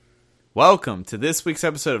Welcome to this week's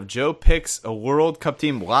episode of Joe Picks a World Cup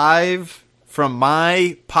Team live from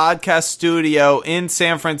my podcast studio in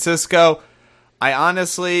San Francisco. I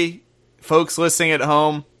honestly, folks listening at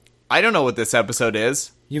home, I don't know what this episode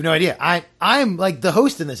is. You have no idea. I'm like the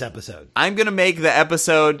host in this episode. I'm going to make the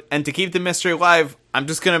episode, and to keep the mystery alive, I'm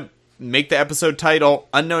just going to make the episode title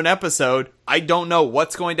Unknown Episode. I don't know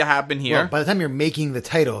what's going to happen here. Well, by the time you're making the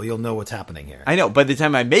title, you'll know what's happening here. I know. By the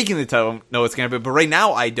time I'm making the title, I know what's going to happen. But right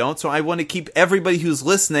now, I don't. So I want to keep everybody who's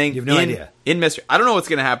listening you have no idea. In mystery. I don't know what's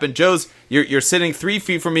going to happen. Joe's, you're sitting 3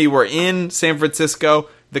 feet from me. We're in San Francisco.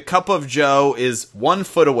 The Cup of Joe is 1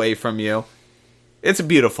 foot away from you. It's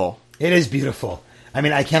beautiful. It is beautiful. I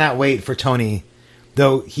mean, I cannot wait for Tony,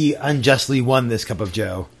 though he unjustly won this Cup of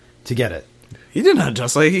Joe, to get it. He did not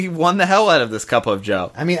unjustly. He won the hell out of this Cup of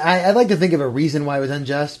Joe. I mean, I'd like to think of a reason why it was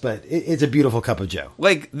unjust, but it's a beautiful Cup of Joe.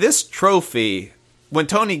 Like, this trophy, when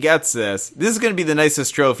Tony gets this is going to be the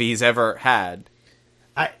nicest trophy he's ever had.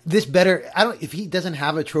 If he doesn't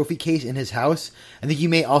have a trophy case in his house, I think you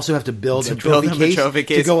may also have to build a trophy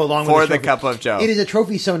case to go along with the Cup of Joe. It is a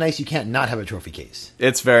trophy so nice you can't not have a trophy case.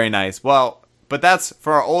 It's very nice. Well, but that's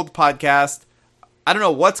for our old podcast. I don't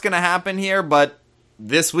know what's going to happen here, but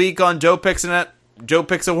this week on Joe Picks a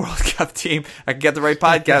World Cup Team, I can get the right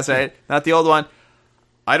podcast, right? Not the old one.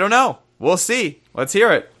 I don't know. We'll see. Let's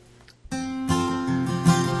hear it.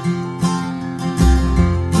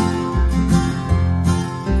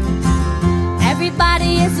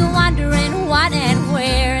 Everybody is wondering what and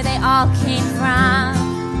where they all came from.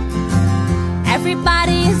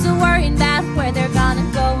 Everybody is worrying about where they're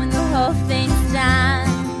gonna go when the whole thing's done.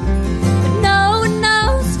 But no one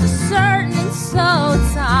knows for certain, and so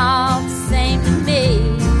it's all the same to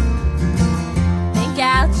me. Think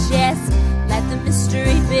I'll just let the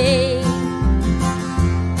mystery be.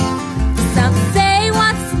 Some say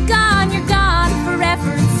once gone, you're gone forever,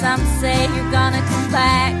 and some say you're gonna come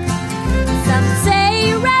back. Some say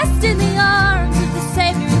you rest in the arms of the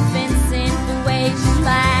Savior who's been sent the ways you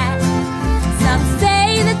lack. Some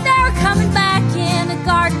say that they're coming back in a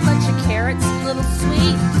garden, bunch of carrots and little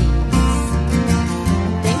sweet peas.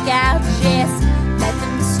 Think I'll just let the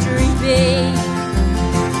mystery be.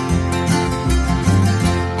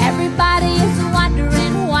 Everybody is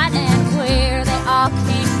wondering what and where they all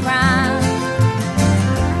came from.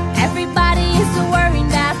 Everybody is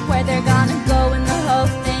worried about where they're gonna go when the whole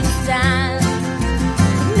thing's done.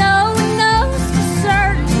 No one knows for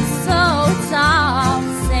certain, so it's all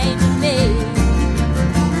the same to me.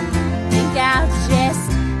 Think I'll just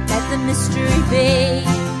let the mystery be.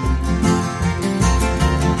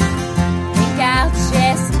 Think I'll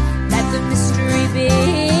just let the mystery be.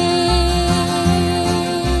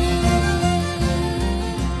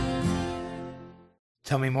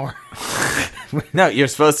 Tell me more. No, you're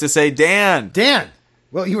supposed to say Dan. Dan!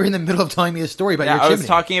 Well, you were in the middle of telling me a story about your chimney. I was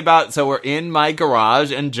talking about, so we're in my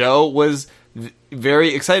garage, and Joe was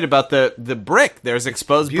very excited about the brick. There's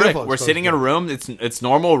exposed brick. We're sitting in a room. It's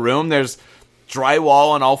normal room. There's drywall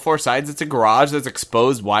on all 4 sides. It's a garage. There's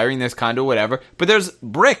exposed wiring. There's conduit, whatever. But there's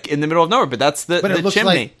brick in the middle of nowhere. But that's the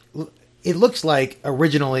chimney. It looks like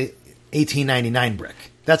originally 1899 brick.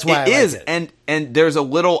 That's why it is. And there's a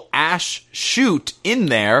little ash chute in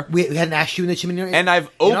there. We had an ash chute in the chimney. And I've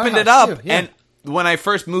opened it up. Yeah. And when I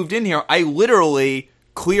first moved in here, I literally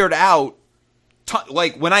cleared out,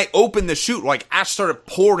 when I opened the chute, like ash started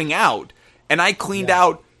pouring out, and I cleaned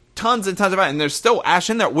out tons and tons of ash, and there's still ash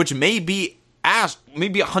in there, which may be ash,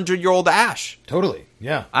 maybe 100-year-old ash. Totally,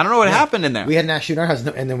 yeah. I don't know what happened in there. We had an ash chute in our house,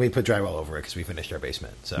 and then we put drywall over it because we finished our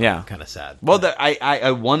basement. So kind of sad. Well,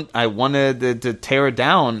 I wanted to tear it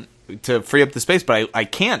down to free up the space, but I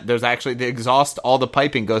can't. There's actually the exhaust, all the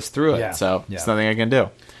piping goes through it, so there's nothing I can do.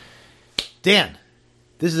 Dan,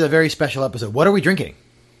 this is a very special episode. What are we drinking?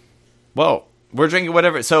 Well, we're drinking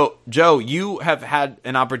whatever. So, Joe, you have had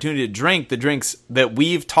an opportunity to drink the drinks that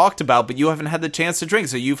we've talked about, but you haven't had the chance to drink.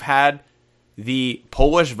 So you've had the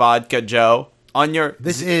Polish vodka, Joe, on your...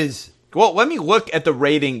 This is... Well, let me look at the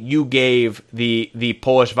rating you gave the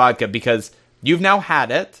Polish vodka, because you've now had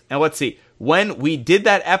it. And let's see. When we did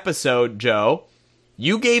that episode, Joe,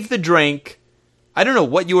 you gave the drink... I don't know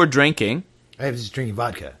what you were drinking. I was just drinking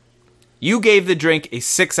vodka. You gave the drink a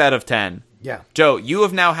 6 out of 10. Yeah. Joe, you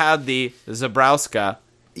have now had the Zabrowska.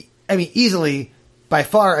 I mean, easily, by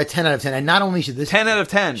far, a 10 out of 10. And not only should this... 10 out of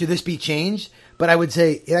 10. Should this be changed, but I would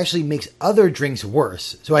say it actually makes other drinks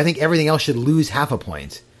worse. So I think everything else should lose half a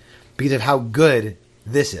point because of how good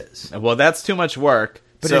this is. Well, that's too much work.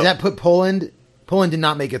 But does that put Poland... Poland did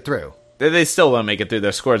not make it through. They still don't make it through.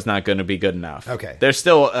 Their score's not going to be good enough. Okay. There's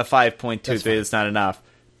still a 5.23. It's not enough.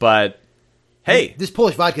 But, hey. This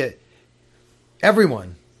Polish vodka...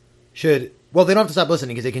 Everyone should, well, they don't have to stop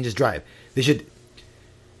listening because they can just drive. They should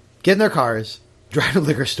get in their cars, drive to a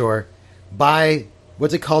liquor store, buy,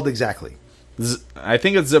 what's it called exactly? I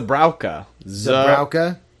think it's Zabrowka.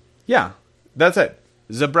 Zabrowka? Yeah, that's it.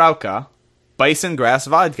 Zabrowka, bison grass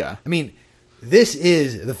vodka. I mean, this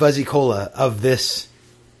is the fuzzy cola of this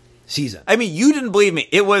season. I mean, you didn't believe me.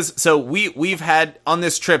 It was, so we've had on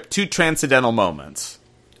this trip 2 transcendental moments.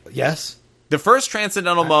 Yes. The first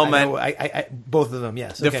transcendental moment... I both of them,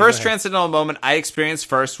 yes. The first transcendental moment I experienced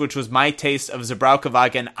first, which was my taste of Zabrowka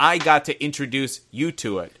vodka, and I got to introduce you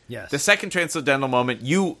to it. Yes. The second transcendental moment,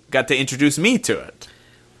 you got to introduce me to it.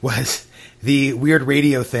 Was the weird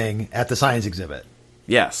radio thing at the science exhibit.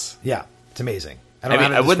 Yes. Yeah, it's amazing.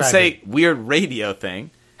 I wouldn't say weird radio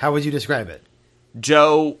thing. How would you describe it?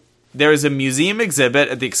 Joe, there is a museum exhibit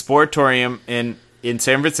at the Exploratorium in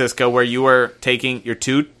San Francisco where you were taking your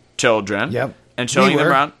 2 children and showing them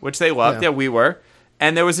around, which they loved. Yeah, we were.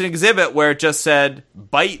 And there was an exhibit where it just said,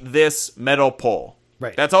 bite this metal pole.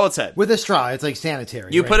 Right. That's all it said. With a straw. It's like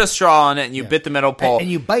sanitary. You put a straw on it and you bit the metal pole. And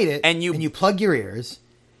you bite it and you plug your ears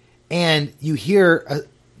and you hear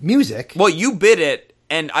music. Well, you bit it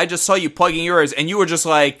and I just saw you plugging your ears and you were just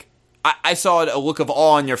like, I saw a look of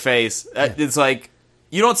awe on your face. It's like,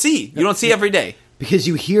 you don't see every day. Because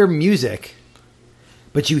you hear music,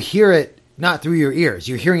 but you hear it not through your ears.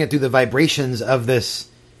 You're hearing it through the vibrations of this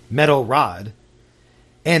metal rod.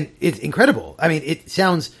 And it's incredible. I mean, it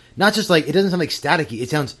sounds not just like, it doesn't sound like staticky. It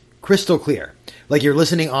sounds crystal clear. Like you're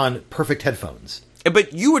listening on perfect headphones. But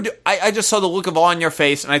I just saw the look of awe on your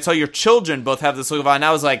face, and I saw your children both have this look of awe, and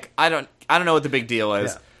I was like, I don't know what the big deal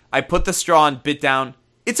is. Yeah. I put the straw and bit down.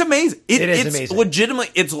 It's amazing. It's amazing.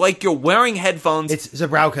 Legitimately, it's like you're wearing headphones. It's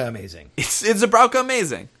Zabrowka amazing. It's Zabrowka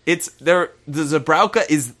amazing. The Zabrowka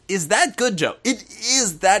is that good, Joe. It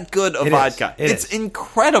is that good of vodka. It's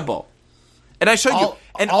incredible. And I showed you.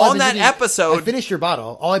 And on that episode, I finished your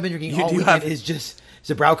bottle. All I've been drinking all weekend is just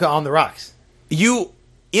Zabrowka on the rocks.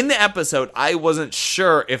 In the episode, I wasn't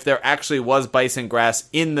sure if there actually was bison grass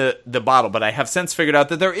in the bottle, but I have since figured out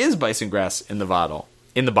that there is bison grass in the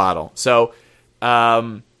bottle. So.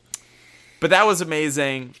 But that was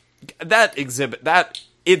amazing. That exhibit,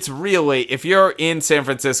 it's really, if you're in San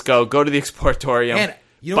Francisco, go to the Exploratorium, and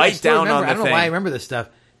you know bite down on the thing. I don't know why I remember this stuff,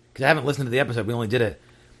 because I haven't listened to the episode. We only did it.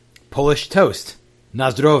 Polish toast.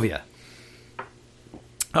 Nazdrovia.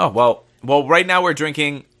 Oh, well, right now we're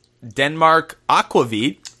drinking Denmark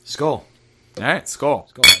Aquavit. Skål. All right,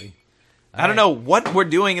 skål. Skål, buddy. I don't know what we're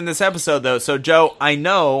doing in this episode, though. So, Joe, I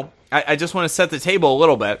know, I just want to set the table a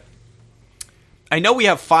little bit. I know we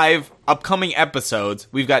have 5 upcoming episodes.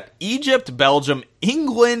 We've got Egypt, Belgium,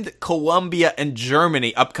 England, Colombia, and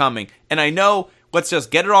Germany upcoming. And I know, let's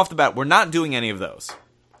just get it off the bat, we're not doing any of those.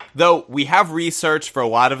 Though we have researched for a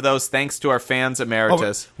lot of those, thanks to our fans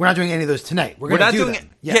emeritus. We're not doing any of those tonight. We're not doing it.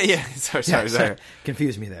 Yes. Yeah. Sorry.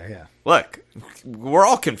 Confused me there, yeah. Look, we're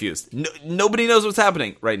all confused. Nobody knows what's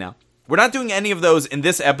happening right now. We're not doing any of those in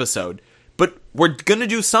this episode, but we're going to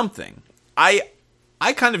do something.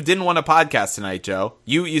 I kind of didn't want to podcast tonight, Joe.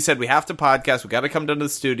 You said we have to podcast. We got to come down to the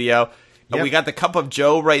studio. Yep. We got the cup of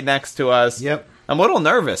Joe right next to us. Yep. I'm a little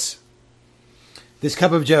nervous. This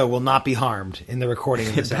cup of Joe will not be harmed in the recording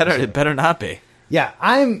of this episode. It better not be. Yeah,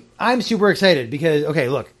 I'm super excited because, okay,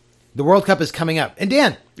 look, the World Cup is coming up. And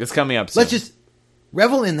Dan, it's coming up soon. Let's just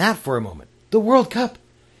revel in that for a moment. The World Cup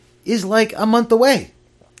is like a month away.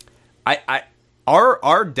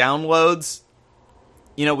 Our downloads,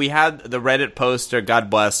 we had the Reddit poster,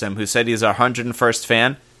 God bless him, who said he's our 101st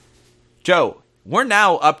fan. Joe, we're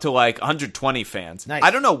now up to like 120 fans. Nice. I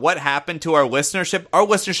don't know what happened to our listenership. Our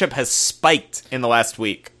listenership has spiked in the last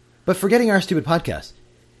week. But forgetting our stupid podcast,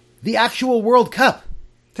 the actual World Cup.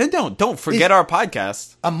 Then don't forget our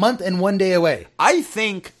podcast. A month and 1 day away. I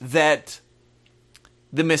think that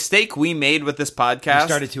the mistake we made with this podcast... We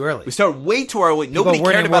started too early. We started way too early. Nobody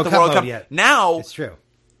cared about the World Cup yet. Now... It's true.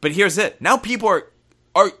 But here's it. Now people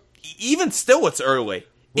are even still it's early.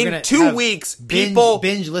 In 2 weeks, people...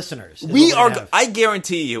 Binge listeners. I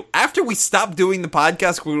guarantee you, after we stop doing the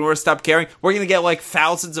podcast, we're going to stop caring, we're going to get like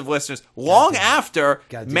thousands of listeners. Long after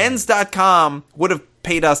men's.com would have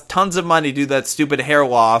paid us tons of money to do that stupid hair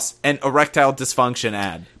loss and erectile dysfunction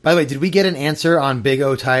ad. By the way, did we get an answer on Big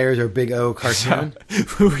O tires or Big O cartoon?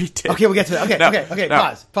 We did. Okay, we'll get to it. Okay,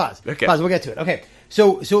 no. Pause. Okay. Pause, we'll get to it. Okay,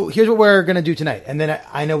 so here's what we're going to do tonight. And then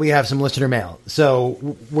I know we have some listener mail. So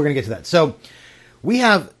we're going to get to that. So we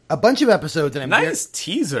have a bunch of episodes. And nice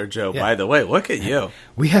teaser, Joe, by the way. Look at you.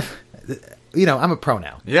 We have, I'm a pro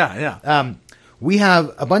now. Yeah. We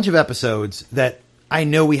have a bunch of episodes that I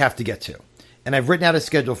know we have to get to. And I've written out a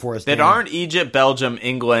schedule for us. That aren't Egypt, Belgium,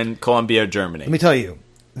 England, Colombia, Germany. Let me tell you,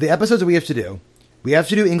 the episodes that we have to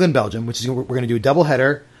do England Belgium, which is we're going to do a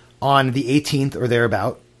doubleheader on the 18th or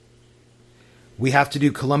thereabout. We have to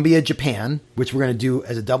do Colombia Japan, which we're going to do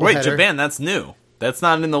as a doubleheader. Wait, Japan? That's new. That's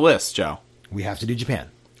not in the list, Joe. We have to do Japan.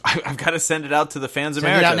 I've got to send it out to the fans of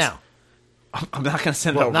Send it out now. I'm not going to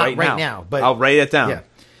send it out not right now. But I'll write it down. Yeah.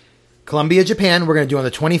 Colombia Japan, we're going to do on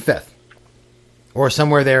the 25th or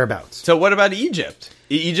somewhere thereabouts. So what about Egypt?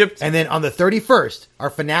 Egypt, and then on the 31st, our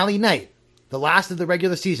finale night, the last of the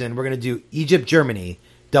regular season, we're going to do Egypt Germany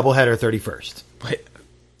doubleheader 31st. Wait,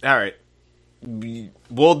 all right.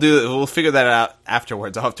 We'll figure that out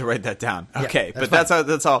afterwards. I'll have to write that down. Okay, yeah,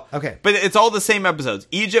 that's all. Okay, but it's all the same episodes: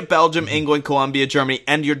 Egypt, Belgium, England, Colombia, Germany,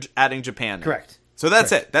 and you're adding Japan now. Correct. So that's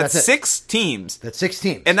Correct. it. That's it. 6 teams. That's 6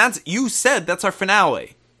 teams, and you said that's our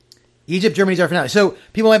finale. Egypt Germany's our finale. So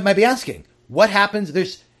people might be asking, what happens?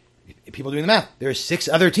 There's people doing the math. There's 6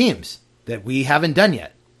 other teams that we haven't done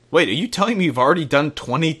yet. Wait, are you telling me you've already done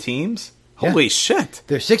 20 teams? Holy shit!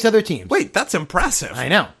 There's 6 other teams. Wait, that's impressive. I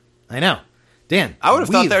know. Dan, I would have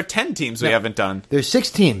thought there are 10 teams we haven't done. There's 6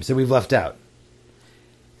 teams that we've left out.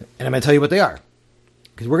 And I'm going to tell you what they are.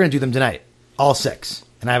 Because we're going to do them tonight. All 6.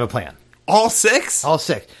 And I have a plan. All 6? All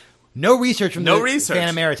 6. No research from the research.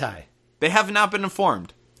 Fan Emeriti. They have not been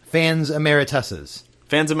informed. Fans Emerituses.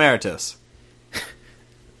 Fans Emeritus.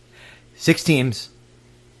 6 teams.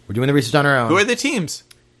 We're doing the research on our own. Who are the teams?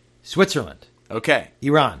 Switzerland. Okay.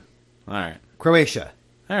 Iran. All right. Croatia.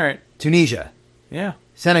 All right. Tunisia. Yeah.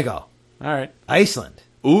 Senegal. All right. Iceland.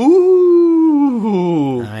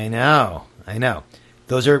 Ooh. I know.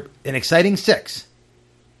 Those are an exciting 6.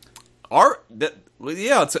 We'll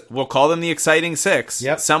call them the exciting 6.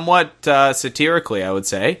 Yep. Somewhat satirically, I would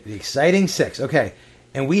say. The exciting 6. Okay.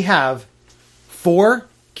 And we have 4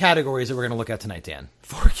 categories that we're going to look at tonight, Dan.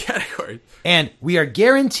 4 categories. And we are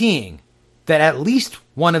guaranteeing that at least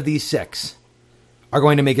one of these 6 are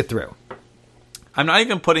going to make it through. I'm not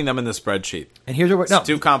even putting them in the spreadsheet. And here's what it's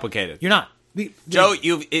too complicated. You're not. Joe,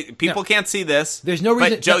 people can't see this. There's no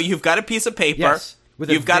reason. But Joe, you've got a piece of paper. Yes.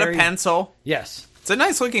 You've got a pencil. Yes. It's a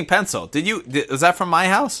nice looking pencil. Was that from my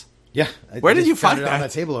house? Yeah. Where did you find it that? On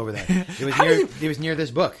that table over there. It was near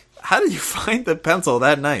this book. How did you find the pencil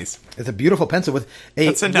that nice? It's a beautiful pencil with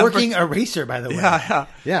a working eraser, by the way.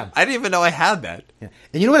 Yeah. I didn't even know I had that. Yeah.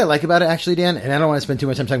 And you know what I like about it, actually, Dan? And I don't want to spend too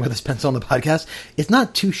much time talking about this pencil on the podcast. It's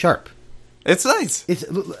not too sharp. It's nice. Just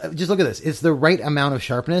look at this. It's the right amount of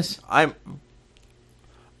sharpness.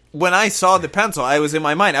 When I saw the pencil, I was in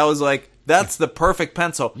my mind. I was like, that's the perfect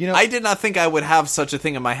pencil. I did not think I would have such a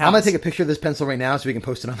thing in my house. I'm going to take a picture of this pencil right now so we can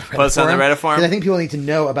post it on the Reddit forum. Post it on the Reddit forum? Because I think people need to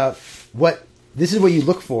know about this is what you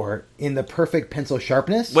look for in the perfect pencil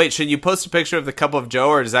sharpness. Wait, should you post a picture of the cup of Joe,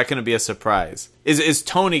 or is that going to be a surprise? Is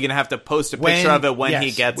Tony going to have to post a picture of it when he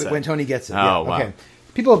gets it? When Tony gets it. Oh, yeah. wow. Okay.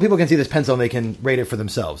 People can see this pencil and they can rate it for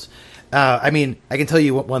themselves. I can tell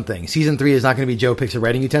you one thing. Season 3 is not going to be Joe picks a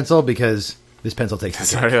writing utensil because this pencil takes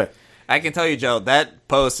the cake. I can tell you, Joe, that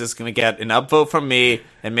post is going to get an upvote from me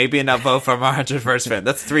and maybe an upvote from our 101st fan.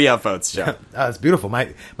 That's 3 upvotes, Joe. That's beautiful.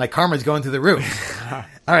 My karma's going through the roof.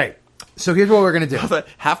 All right. So here's what we're going to do.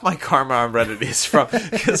 Half my karma on Reddit is from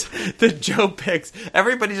because the Joe picks.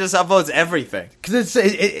 Everybody just upvotes everything because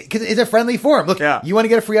it's a friendly forum. Look, you want to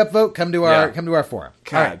get a free upvote? Come to our forum.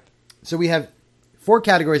 God. All right. So we have 4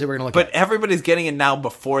 categories that we're going to look at. But everybody's getting it now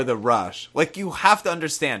before the rush. Like, you have to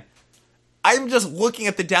understand. I'm just looking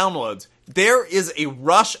at the downloads. There is a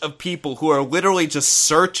rush of people who are literally just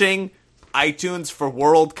searching iTunes for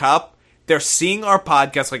World Cup. They're seeing our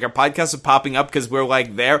podcast, like our podcast is popping up because we're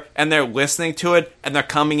like there, and they're listening to it, and they're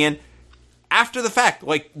coming in after the fact.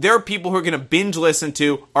 Like, there are people who are going to binge listen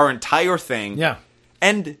to our entire thing. Yeah.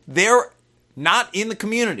 And they're not in the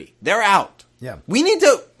community. They're out. Yeah. We need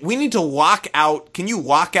to lock out. Can you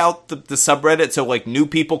lock out the subreddit so like new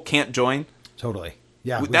people can't join? Totally.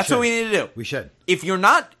 Yeah. That's what we need to do. We should. If you're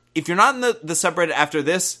not in the subreddit after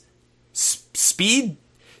this speed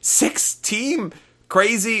 6 team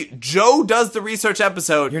crazy Joe does the research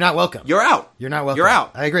episode, you're not welcome. You're out. You're not welcome. You're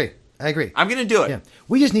out. I agree. I'm going to do it. Yeah.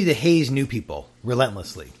 We just need to haze new people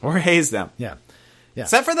relentlessly. Or haze them. Yeah. Yeah.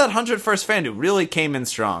 Except for that 101st fan who really came in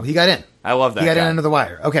strong. He got in. I love that. He got in under the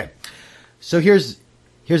wire. Okay. So here's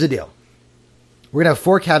the deal. We're going to have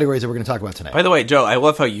 4 categories that we're going to talk about tonight. By the way, Joe, I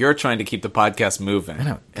love how you're trying to keep the podcast moving. I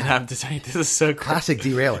know. And I'm just saying, this is so classic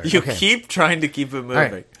derailer. You keep trying to keep it moving. All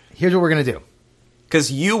right. Here's what we're going to do.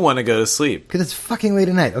 Because you want to go to sleep. Because it's fucking late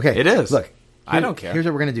at night. Okay. It is. Look. I don't care. Here's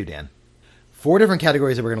what we're going to do, Dan. 4 different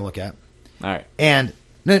categories that we're going to look at. All right. And,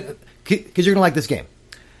 because you're going to like this game.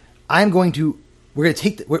 We're going to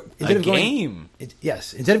take... Instead of game?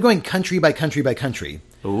 Yes. Instead of going country by country by country,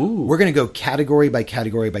 Ooh. We're going to go category by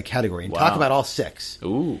category by category and talk about all 6.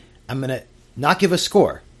 Ooh. I'm going to not give a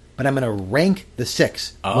score, but I'm going to rank the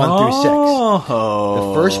 6, 1 through 6.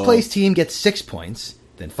 The first place team gets 6 points,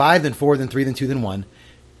 then 5, then 4, then 3, then 2, then 1.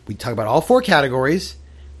 We talk about all 4 categories.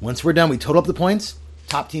 Once we're done, we total up the points.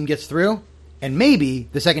 Top team gets through, and maybe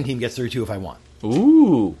the second team gets through too if I want.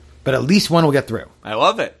 Ooh. But at least one will get through. I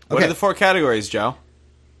love it. What are the 4 categories, Joe?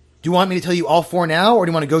 Do you want me to tell you all 4 now, or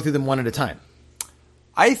do you want to go through them one at a time?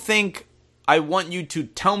 I think I want you to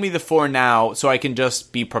tell me the 4 now so I can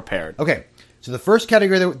just be prepared. Okay. So the first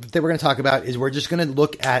category that we're going to talk about is we're just going to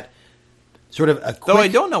look at sort of a quick... Though I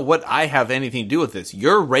don't know what I have anything to do with this.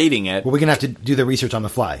 You're rating it. Well, we're going to have to do the research on the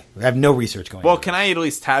fly. I have no research going on. Well, can I at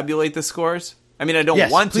least tabulate the scores? I mean, I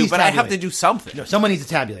don't want to, but tabulate. I have to do something. No, someone needs to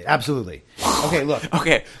tabulate. Absolutely. Okay, look.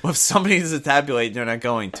 Okay, well, if somebody needs to tabulate, they're not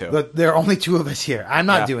going to. Look, there are only 2 of us here. I'm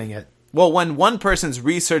not doing it. Well, when one person's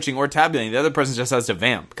researching or tabulating, the other person just has to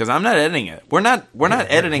vamp because I'm not editing it. We're not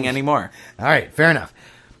editing anymore. All right, fair enough.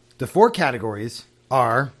 The 4 categories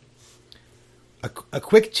are a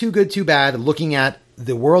quick too good, too bad, looking at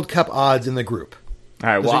the World Cup odds in the group. All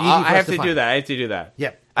right, well, I have to do that. I have to do that.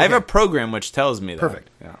 Yep. Okay. I have a program which tells me that. Perfect.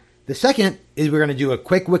 Yeah. The second is we're going to do a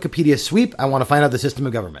quick Wikipedia sweep. I want to find out the system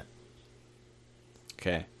of government.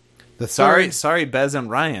 Okay. The third, sorry, Bez and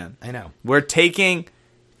Ryan. I know. We're taking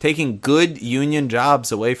good union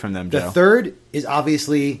jobs away from them, Joe. The third is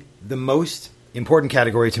obviously the most important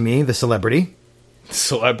category to me, the celebrity.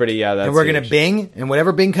 Celebrity, yeah, that's and we're going to Bing, and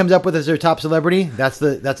whatever Bing comes up with as their top celebrity, that's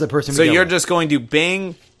the person. So you're just going to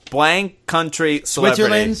Bing blank country celebrity.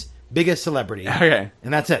 Switzerland's biggest celebrity. Okay,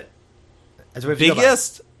 and that's it. That's what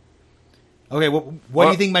biggest. Okay, well, what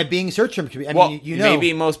do you think my Bing search term could be? I mean, you know,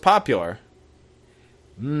 maybe most popular,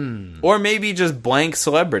 or maybe just blank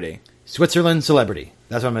celebrity. Switzerland celebrity.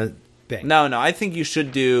 That's what I'm going to Bing. No, I think you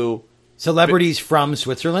should do celebrities from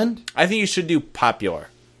Switzerland. I think you should do popular.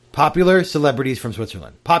 Popular celebrities from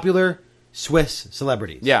Switzerland. Popular Swiss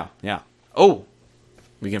celebrities. Yeah. Oh,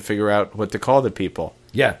 we can figure out what to call the people.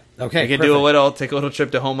 Yeah. Okay. We can take a little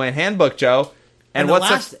trip to Homeland Handbook, Joe. And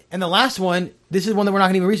the last one, this is one that we're not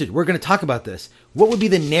going to even research. We're going to talk about this. What would be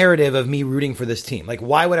the narrative of me rooting for this team? Like,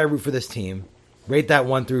 why would I root for this team? Rate that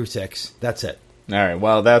 1 through 6. That's it. All right.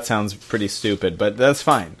 Well, that sounds pretty stupid, but that's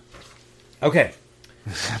fine. Okay.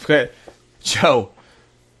 Okay. Joe,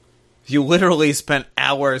 you literally spent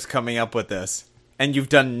hours coming up with this, and you've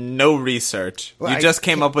done no research. Well, you just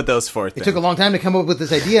came up with those 4 things. It took a long time to come up with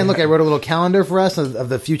this idea, and look, I wrote a little calendar for us of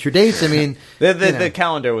the future dates. I mean, the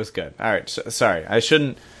calendar was good. All right, sorry, I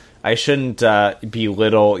shouldn't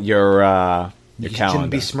belittle your calendar. You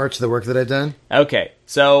shouldn't besmirch the work that I've done. Okay,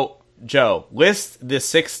 so Joe, list the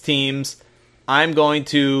 6 teams. I'm going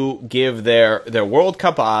to give their World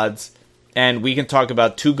Cup odds, and we can talk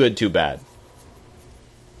about too good, too bad.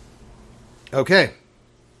 Okay.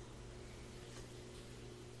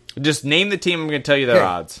 Just name the team. I'm going to tell you their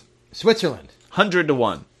odds. Switzerland. 100 to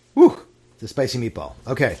 1. Woo. It's a spicy meatball.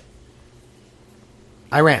 Okay.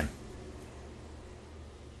 Iran.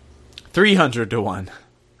 300 to 1.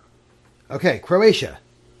 Okay. Croatia.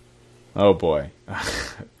 Oh, boy.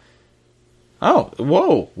 Oh,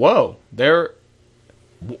 whoa. They're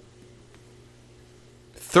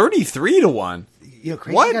 33 to 1. You know,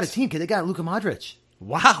 Croatia got a team because they got Luka Modric.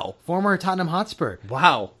 Wow. Former Tottenham Hotspur.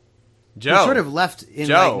 Wow. Joe. Who sort of left in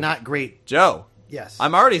not great. Joe. Yes.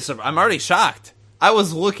 I'm already shocked. I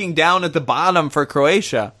was looking down at the bottom for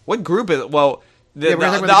Croatia. What group is it? Well, the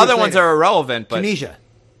other ones are irrelevant, but Tunisia.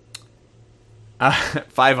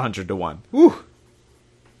 500 to 1. Woo.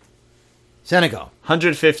 Senegal.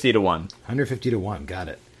 150 to 1. 150 to 1. Got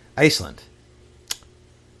it. Iceland.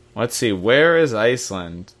 Let's see. Where is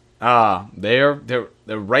Iceland? They're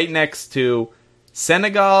right next to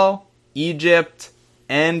Senegal, Egypt,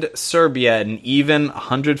 and Serbia at an even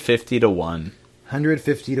 150 to 1.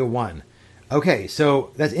 150 to 1. Okay,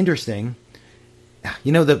 so that's interesting.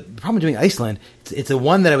 You know, the problem with doing Iceland, it's the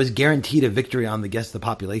one that I was guaranteed a victory on the guess the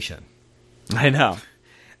population. I know.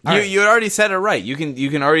 You already said it right. You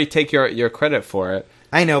can already take your credit for it.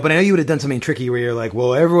 I know, but I know you would have done something tricky where you're like,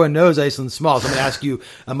 well, everyone knows Iceland's small, so I'm going to ask you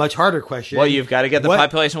a much harder question. Well, you've got to get the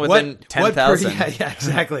population within 10,000. Yeah,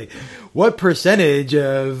 exactly. What percentage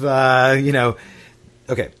of,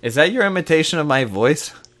 okay. Is that your imitation of my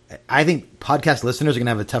voice? I think podcast listeners are going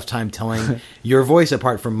to have a tough time telling your voice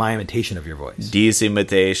apart from my imitation of your voice. This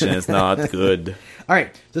imitation is not good. All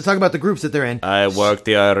right, let's talk about the groups that they're in. I worked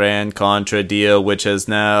the Iran-Contra deal, which has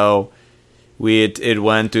now... It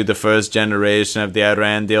went through the first generation of the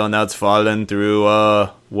Iran deal, now it's fallen through.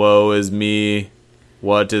 Woe is me.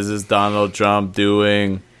 What is this Donald Trump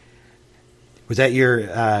doing? Was that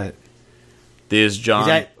your There's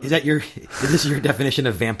John. Is this your definition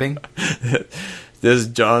of vamping? There's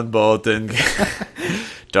John Bolton.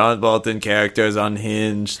 John Bolton characters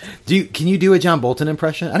unhinged. Can you do a John Bolton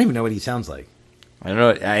impression? I don't even know what he sounds like. I don't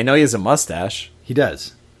know. I know he has a mustache. He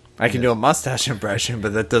does. I can do a mustache impression,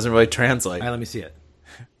 but that doesn't really translate. All right, let me see it.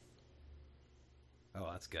 Oh,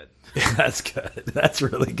 that's good. That's good. That's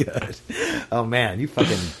really good. Oh man, you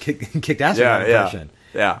fucking kicked ass with that impression.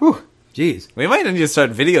 Yeah. Whew, jeez. We might need to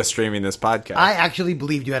start video streaming this podcast. I actually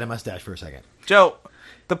believed you had a mustache for a second. Joe,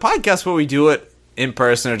 the podcasts where we do it in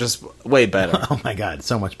person are just way better. Oh my god,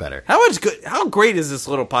 so much better. How great is this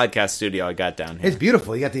little podcast studio I got down here? It's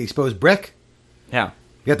beautiful. You got the exposed brick. Yeah.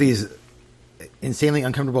 You got these insanely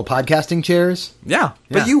uncomfortable podcasting chairs. Yeah.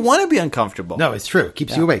 But you want to be uncomfortable. No, it's true. It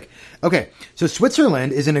keeps you awake. Okay, so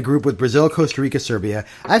Switzerland is in a group with Brazil, Costa Rica, Serbia.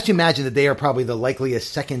 I have to imagine that they are probably the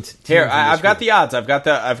likeliest second team. Here, I've got the odds. I've got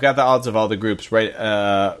the odds of all the groups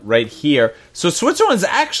right here. So Switzerland's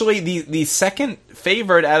actually the second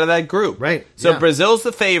favorite out of that group. Right. So Brazil's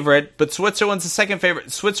the favorite, but Switzerland's the second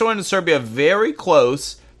favorite. Switzerland and Serbia very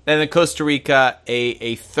close, and then Costa Rica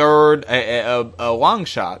a third, a long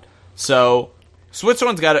shot. So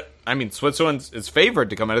Switzerland's got it. I mean, Switzerland is favored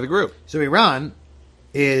to come out of the group. So Iran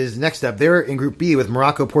is next up. They're in Group B with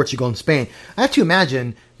Morocco, Portugal, and Spain. I have to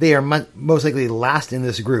imagine they are most likely last in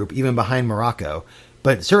this group, even behind Morocco.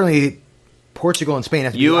 But certainly Portugal and Spain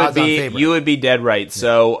have to be odds-on favorite. You would be dead right. Yeah.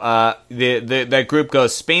 So that group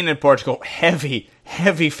goes Spain and Portugal, heavy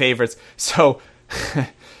favorites. So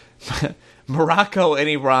Morocco and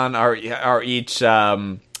Iran are each.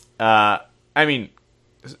 I mean,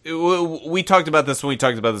 we talked about this when we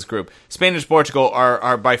talked about this group. Spain and Portugal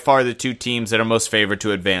are by far the two teams that are most favored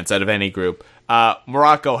to advance out of any group.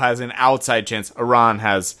 Morocco has an outside chance. Iran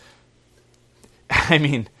has... I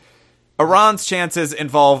mean, Iran's chances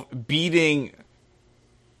involve beating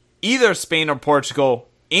either Spain or Portugal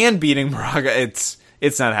and beating Morocco. It's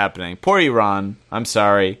not happening. Poor Iran. I'm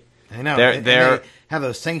sorry. I know. They have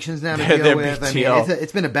those sanctions now to deal with. I mean,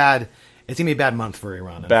 it's been a bad... It's going to be a bad month for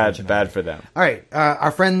Iran. Bad for them. All right.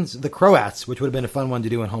 Our friends, the Croats, which would have been a fun one to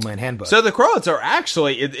do in Homeland Handbook. So the Croats are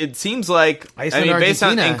actually, it seems like, Iceland, based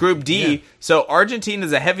on in Group D, yeah. So Argentina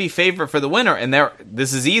is a heavy favorite for the winner, and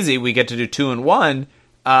this is easy. We get to do 2 and 1.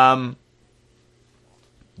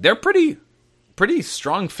 They're pretty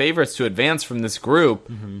strong favorites to advance from this group,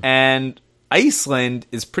 and Iceland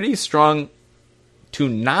is pretty strong to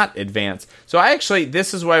not advance. So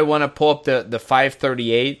this is where I want to pull up the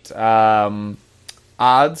 538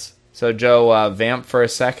 odds. So Joe, vamp for a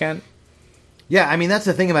second. Yeah, I mean, that's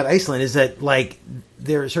the thing about Iceland is that, like,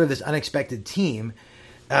 they're sort of this unexpected team.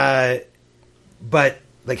 But,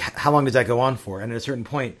 like, how long does that go on for? And at a certain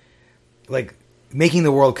point, like, making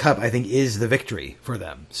the World Cup, I think, is the victory for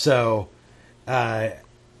them. So,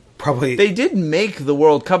 probably... They did make the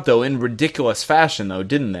World Cup, though, in ridiculous fashion, though,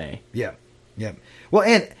 didn't they? Yeah. Well,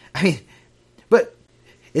 and, I mean, but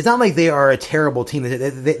it's not like they are a terrible team.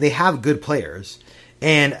 They have good players.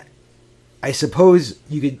 And I suppose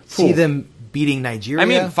you could see them beating Nigeria. I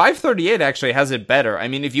mean, 538 actually has it better. I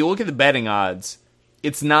mean, if you look at the betting odds,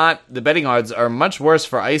 the betting odds are much worse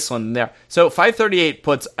for Iceland than there. So 538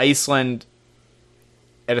 puts Iceland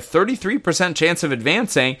at a 33% chance of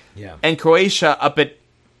advancing, and Croatia up at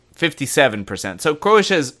 57%. So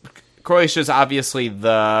Croatia's obviously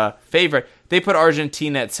the favorite. They put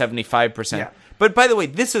Argentina at 75%. Yeah. But by the way,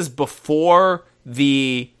 this is before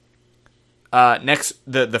the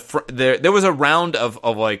there was a round of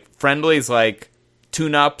like friendlies, like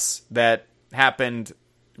tune-ups that happened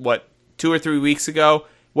 2 or 3 weeks ago,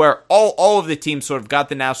 where all of the teams sort of got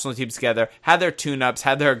the national teams together, had their tune-ups,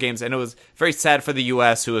 had their games, and it was very sad for the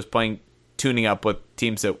U.S. who was tuning up with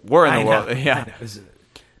teams that were in the world. Yeah,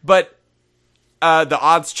 but the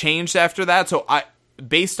odds changed after that. So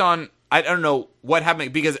I don't know what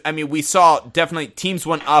happened, because, I mean, we saw definitely teams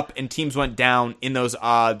went up and teams went down in those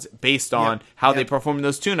odds based on how they performed in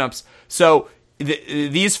those tune-ups. So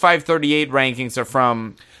these 538 rankings are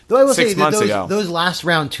from 6 months ago. Those last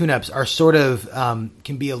round tune-ups are sort of,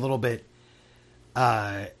 can be a little bit,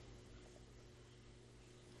 not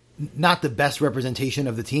the best representation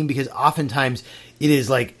of the team, because oftentimes it is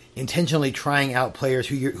like intentionally trying out players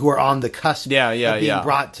who are on the cusp of being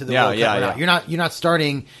brought to the World Cup. You're not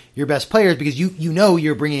starting your best players because you know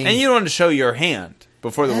you're bringing, and you don't want to show your hand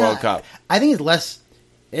before the World Cup. I think it's less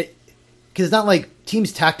because it's not like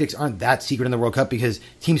teams' tactics aren't that secret in the World Cup, because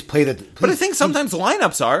teams play that. But I think sometimes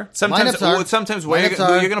lineups are. Sometimes who you're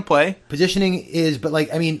going to play. Positioning is, but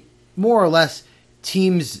like, I mean, more or less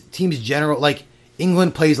teams general, like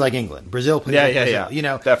England plays like England, Brazil plays like Brazil. You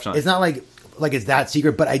know, definitely. It's not like it's that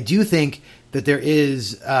secret, but I do think that there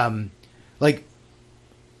is like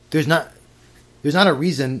there's not a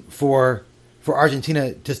reason for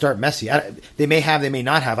Argentina to start Messi. They may have, they may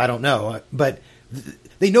not have. I don't know, but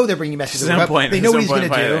they know they're bringing Messi to the World Cup. They know what he's going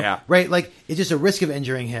to do, right? Like it's just a risk of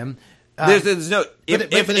injuring him. There's no if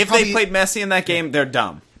they played Messi in that game, they're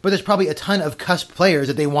dumb. But there's probably a ton of cusp players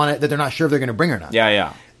that they want that they're not sure if they're going to bring or not.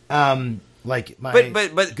 Yeah. Like my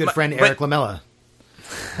good friend Eric Lamela.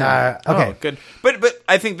 Okay, oh, good. But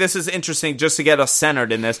I think this is interesting just to get us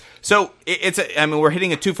centered in this. So we're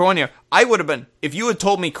hitting a 2-for-1 here. I would have been, if you had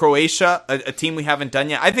told me Croatia, a team we haven't done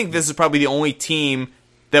yet. I think this is probably the only team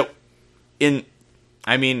that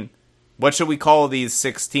what should we call these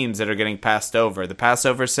 6 teams that are getting passed over? The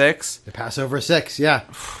Passover 6? The Passover 6, yeah.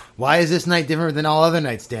 Why is this night different than all other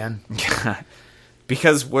nights, Dan?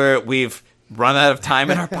 Because we've run out of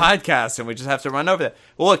time in our podcast and we just have to run over that.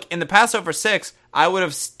 Well, look, in the Passover 6, I would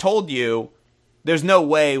have told you there's no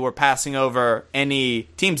way we're passing over any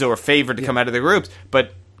teams that were favored to come out of the groups,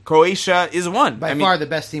 but Croatia is one. By far the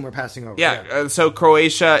best team we're passing over. Yeah. So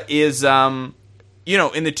Croatia is, in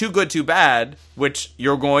the too good, too bad, which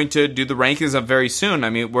you're going to do the rankings of very soon. I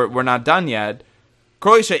mean, we're not done yet.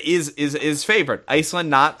 Croatia is favored. Iceland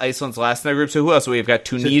not. Iceland's last in their group. So who else? We've got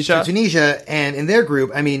Tunisia. So Tunisia, and in their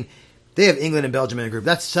group, I mean, they have England and Belgium in the group.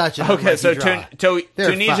 That's such a okay. So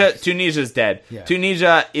Tunisia's dead. Yeah.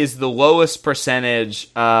 Tunisia is the lowest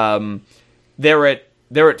percentage. They're at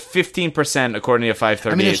 15% according to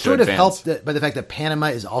 538. I mean, it's sort of helped by the fact that Panama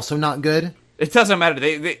is also not good. It doesn't matter.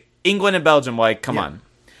 They England and Belgium, come on.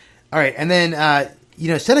 All right, and then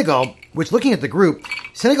Senegal, which looking at the group,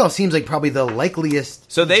 Senegal seems like probably the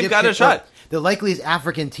likeliest. So they've got a shot. The likeliest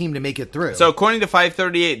African team to make it through. So according to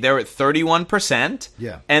 538, they're at 31%.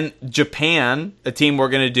 Yeah. And Japan, a team we're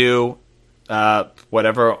going to do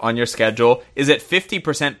whatever on your schedule, is at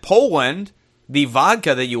 50%. Poland, the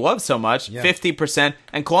vodka that you love so much, 50%.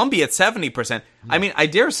 And Colombia at 70%. Yeah. I mean, I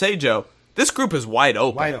dare say, Joe, this group is wide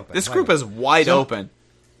open. This group is wide open.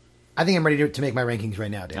 I think I'm ready to make my rankings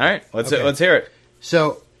right now, Dan. All right, let's hear it.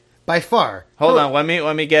 So, by far, hold on. Let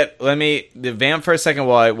me vamp for a second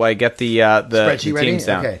while I get the teams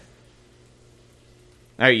down. Okay.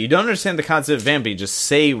 All right, you don't understand the concept of vamping. Just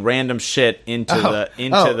say random shit into the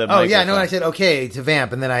microphone. Oh yeah, no, I said okay to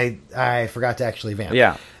vamp, and then I forgot to actually vamp.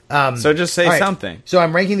 Yeah. So just say something. So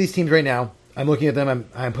I'm ranking these teams right now. I'm looking at them.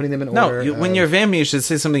 I'm putting them in order. No, when you're vamping, you should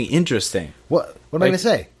say something interesting. What am I going to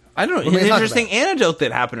say? I don't know. An interesting anecdote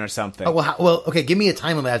that happened or something. Oh, well, okay. Give me a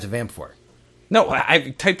time limit I have to vamp for. No,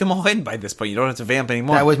 I've typed them all in by this point. You don't have to vamp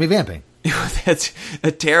anymore. That was me vamping. That's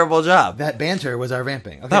a terrible job. That banter was our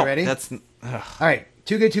vamping. Okay, ready? All right.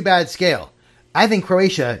 Too good, too bad scale. I think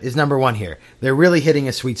Croatia is number 1 here. They're really hitting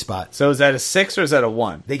a sweet spot. So is that a 6 or is that a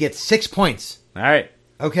 1? They get 6 points. All right.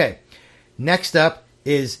 Okay. Next up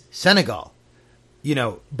is Senegal.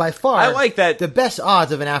 By far, I like that. The best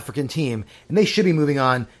odds of an African team, and they should be moving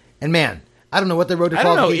on. And man, I don't know what the road to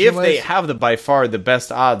qualification was. I don't know if they have by far the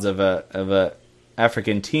best odds of a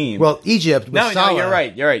African team. Well, Egypt. No, you're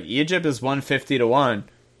right. You're right. Egypt is 150 to 1.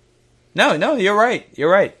 No, you're right.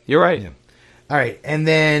 You're right. Yeah. All right, and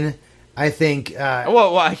then I think.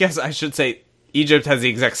 Well, I guess I should say Egypt has the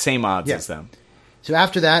exact same odds as them. So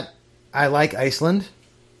after that, I like Iceland.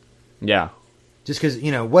 Yeah. Just because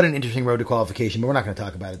what an interesting road to qualification, but we're not going to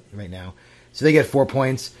talk about it right now. So they get 4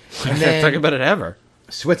 points. We're not going to talk about it ever.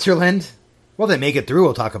 Switzerland, well, they make it through.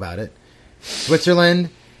 We'll talk about it. Switzerland,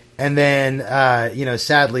 and then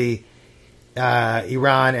sadly,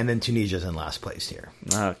 Iran, and then Tunisia's in last place here.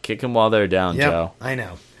 Kick them while they're down, Joe. I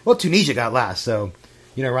know. Well, Tunisia got last, so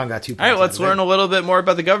Iran got 2 points. All right, let's learn a little bit more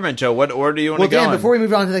about the government, Joe. What order do you want to go in? Well, Dan, before we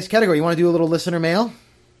move on to the next category, you want to do a little listener mail?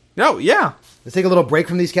 No, yeah. Let's take a little break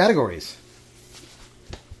from these categories.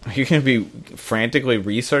 Are you going to be frantically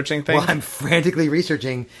researching things? Well, I'm frantically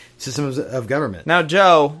researching systems of government. Now,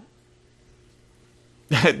 Joe,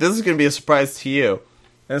 this is going to be a surprise to you.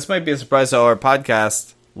 And this might be a surprise to all our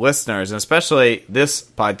podcast listeners, and especially this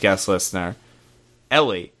podcast listener,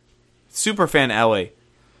 Ellie, superfan Ellie,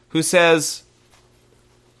 who says,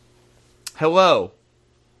 "Hello,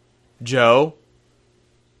 Joe.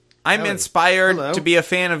 I'm inspired to be a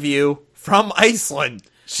fan of you from Iceland."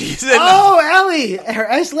 She's Ellie, her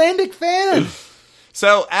Icelandic fan.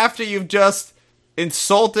 So after you've just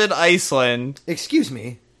insulted Iceland, excuse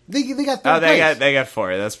me, they got 3 place. They got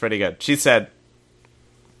 4. That's pretty good. She said,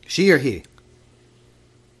 she or he?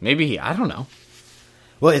 Maybe he. I don't know.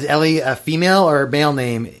 Well, is Ellie a female or male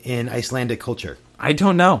name in Icelandic culture? I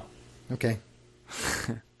don't know. Okay,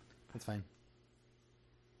 that's fine.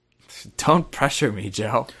 Don't pressure me,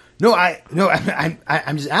 Joe. No,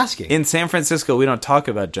 I'm just asking. In San Francisco, we don't talk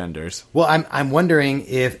about genders. Well, I'm wondering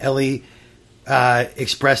if Ellie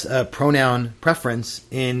expressed a pronoun preference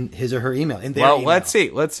in his or her email. Let's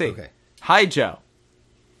see. Okay. Hi, Joe.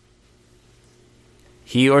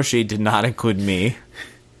 He or she did not include me.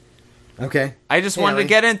 Okay. I just wanted to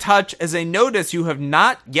get in touch as I noticed you have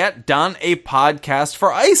not yet done a podcast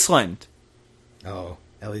for Iceland. Oh,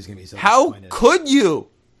 Ellie's going to be so How disappointed. could you?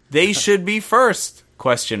 They should be first, ?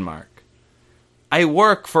 I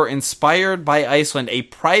work for Inspired by Iceland, a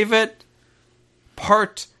private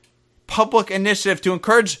part public initiative to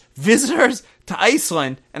encourage visitors to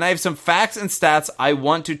Iceland, and I have some facts and stats I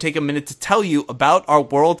want to take a minute to tell you about our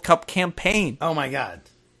World Cup campaign. Oh my God.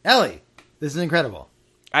 Ellie, this is incredible.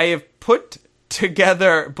 I have put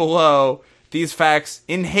together below these facts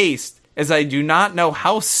in haste, as I do not know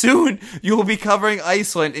how soon you will be covering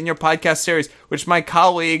Iceland in your podcast series, which my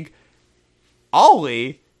colleague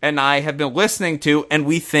Ollie and I have been listening to, and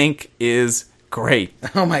we think is great.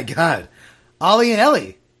 Oh my God. Ollie and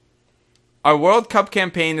Ellie. Our World Cup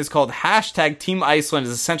campaign is called #Team Iceland.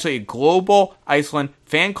 It's essentially a global Iceland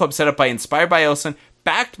fan club set up by Inspired by Iceland,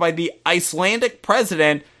 backed by the Icelandic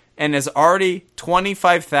president, and has already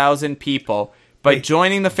 25,000 people. By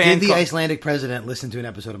joining the fan club... Did the Icelandic president listen to an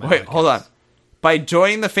episode of my podcast? Hold on. By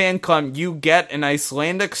joining the fan club, you get an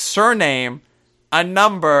Icelandic surname, a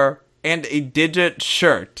number, and a digit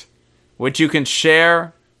shirt, which you can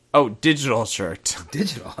share... Oh, digital shirt.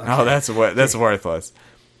 Digital? Okay. Oh, that's worthless.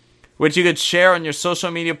 Which you could share on your social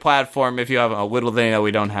media platform if you have a little thing that we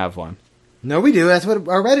don't have one. No, we do. That's what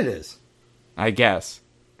our Reddit is. I guess.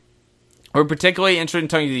 We're particularly interested in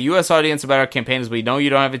telling the U.S. audience about our campaign as we know you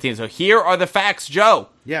don't have a team. So here are the facts, Joe.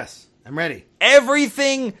 Yes, I'm ready.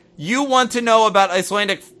 Everything you want to know about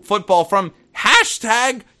Icelandic football from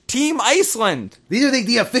 #Team Iceland. These are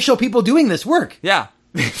the official people doing this work. Yeah.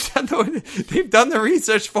 They've done the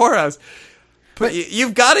research for us. But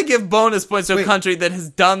you've got to give bonus points to a country that has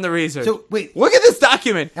done the research. So, wait. Look at this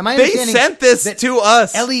document. Am I they sent this to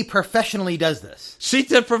us. Ellie professionally does this.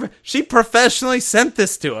 She professionally sent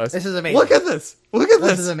this to us. This is amazing. Look at this.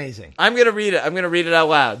 This is amazing. I'm going to read it. I'm going to read it out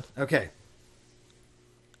loud. Okay.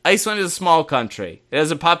 Iceland is a small country. It has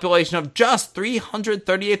a population of just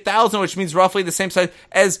 338,000, which means roughly the same size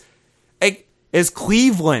as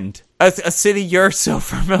Cleveland, a city you're so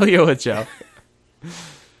familiar with, Joe.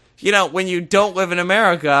 You know, when you don't live in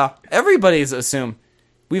America, everybody's assumed.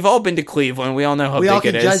 We've all been to Cleveland. We all know how big it is. We all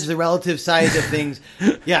can judge the relative size of things.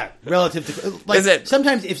 Yeah, relative to... Like, is it?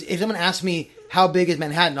 Sometimes if someone asks me, how big is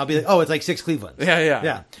Manhattan? I'll be like, oh, it's like 6 Clevelands.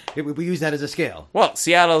 Yeah. We use that as a scale. Well,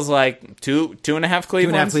 Seattle's like 2.5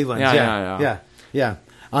 Clevelands? 2.5 Clevelands, yeah.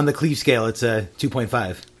 On the Cleve scale, it's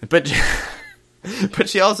 2.5. But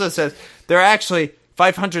she also says there are actually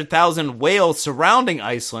 500,000 whales surrounding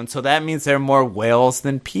Iceland, so that means there are more whales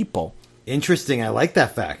than people. Interesting. I like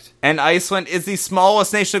that fact. And Iceland is the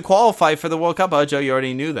smallest nation to qualify for the World Cup. Oh, Joe, you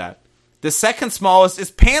already knew that. The second smallest is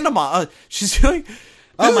Panama. She's doing...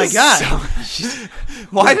 Oh my God!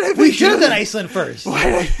 Why did we should have done Iceland first? Why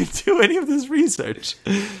did I do any of this research?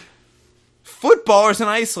 Footballers in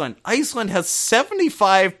Iceland. Iceland has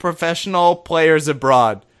 75 professional players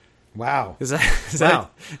abroad. Wow. Is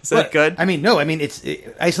that good? I mean, no. I mean,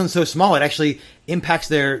 Iceland's so small; it actually impacts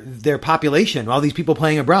their population. All these people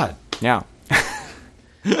playing abroad. Yeah.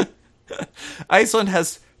 Iceland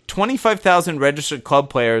has 25,000 registered club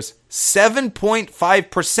players.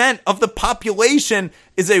 7.5% of the population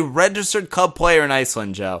is a registered club player in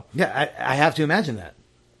Iceland, Joe. Yeah, I have to imagine that.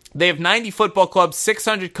 They have 90 football clubs,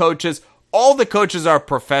 600 coaches. All the coaches are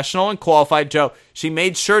professional and qualified, Joe. She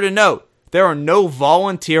made sure to note there are no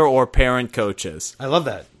volunteer or parent coaches. I love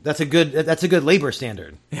that. That's a good labor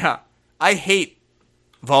standard. Yeah. I hate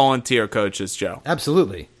volunteer coaches, Joe.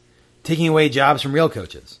 Absolutely. Taking away jobs from real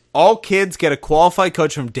coaches. All kids get a qualified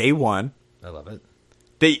coach from day one. I love it.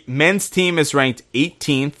 The men's team is ranked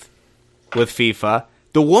 18th with FIFA.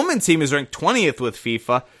 The women's team is ranked 20th with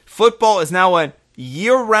FIFA. Football is now a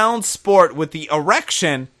year-round sport with the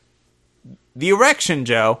erection,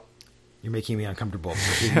 Joe. You're making me uncomfortable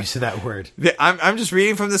with the use of that word. I'm just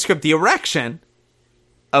reading from the script. The erection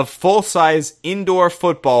of full-size indoor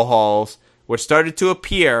football halls were started to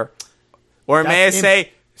appear, or may I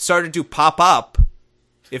say, started to pop up,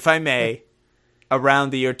 if I may, around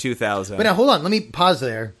the year 2000. But now, hold on. Let me pause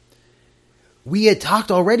there. We had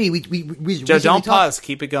talked already. Joe, don't pause.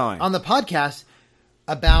 Keep it going. On the podcast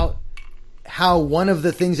about how one of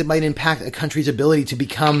the things that might impact a country's ability to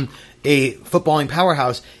become a footballing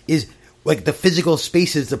powerhouse is like the physical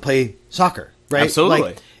spaces to play soccer, right?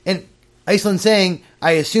 Absolutely. And Iceland saying,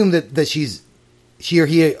 I assume that she or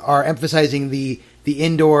he are emphasizing the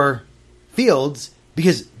indoor fields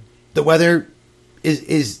because the weather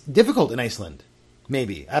is difficult in Iceland.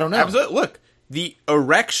 Maybe. I don't know. Absolutely. Look, the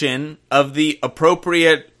erection of the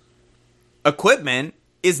appropriate equipment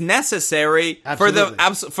is necessary for the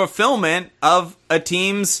fulfillment of a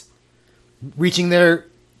team's reaching their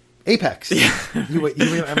apex. Yeah.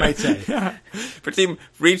 you I might say. Yeah. For team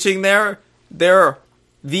reaching their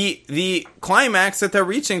the climax that they're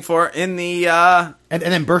reaching for in the and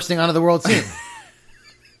then bursting onto the world scene.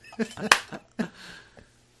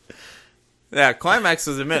 Yeah, climax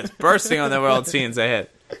was a miss. Bursting on the world scenes a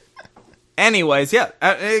hit. Anyways, yeah,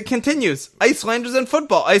 it continues. Icelanders in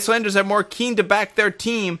football. Icelanders are more keen to back their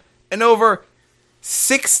team, and over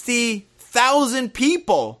 60,000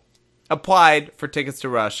 people applied for tickets to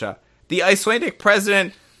Russia. The Icelandic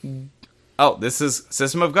president... Oh, this is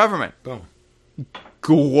system of government. Boom.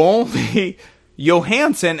 Guðni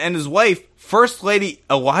Johansson and his wife, First Lady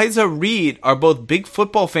Eliza Reid, are both big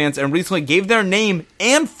football fans and recently gave their name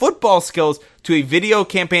and football skills to a video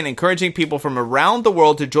campaign encouraging people from around the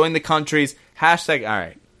world to join the country's hashtag. All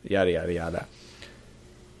right, yada, yada, yada.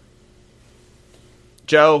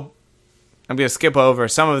 Joe, I'm going to skip over.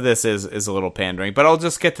 Some of this is a little pandering, but I'll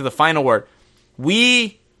just get to the final word.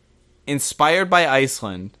 We, inspired by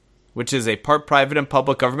Iceland, which is a part private and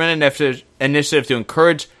public government initiative to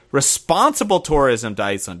encourage responsible tourism to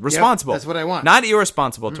Iceland. Responsible. Yep, that's what I want. Not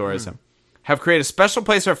irresponsible tourism. Have created a special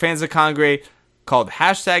place for fans to congregate called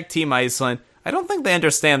hashtag Team Iceland. I don't think they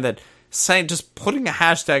understand that saying just putting a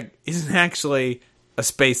hashtag isn't actually a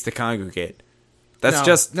space to congregate.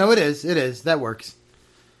 No, it is. It is. That works.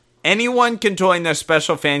 Anyone can join their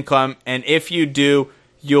special fan club, and if you do,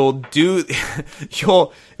 it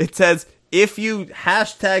says, if you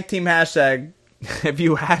hashtag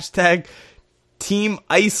Team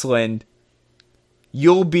Iceland,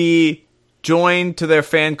 you'll be joined to their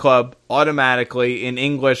fan club automatically in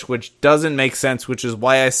English, which doesn't make sense, which is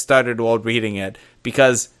why I stuttered while reading it.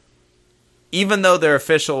 Because even though their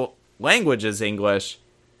official language is English,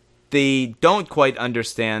 they don't quite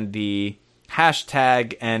understand the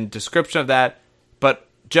hashtag and description of that. But,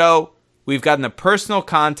 Joe, we've gotten the personal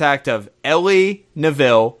contact of Ellie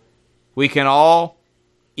Neville. We can all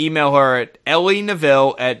email her at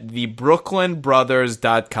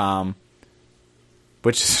ellieneville@thebrooklynbrothers.com,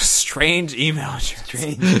 which is a strange email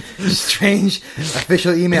address. Strange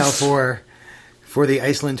official email for the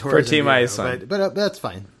Iceland tourism. For Team Iceland. But that's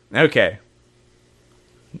fine. Okay.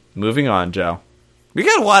 Moving on, Joe. We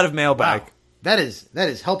got a lot of mailbag. Wow. That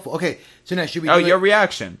is helpful. Okay, so now should we your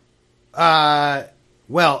reaction.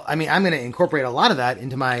 Well, I mean, I'm going to incorporate a lot of that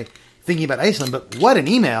into my thinking about Iceland, but what an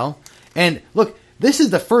email. And look, this is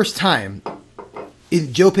the first time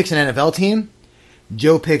Joe picks an NFL team,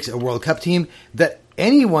 Joe picks a World Cup team, that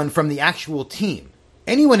anyone from the actual team,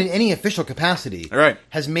 anyone in any official capacity,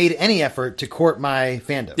 has made any effort to court my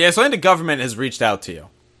fandom. The Icelandic government has reached out to you.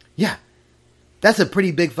 Yeah. That's a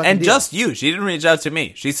pretty big fucking deal. And just you. She didn't reach out to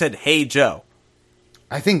me. She said, hey, Joe.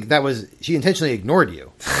 I think she intentionally ignored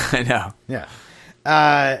you. I know. Yeah.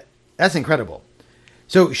 That's incredible.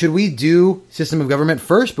 So should we do system of government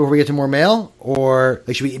first before we get to more mail? Or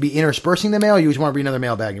should we be interspersing the mail? Or you just want to read another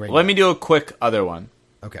mailbag right now? Let me do a quick other one.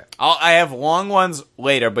 Okay. I have long ones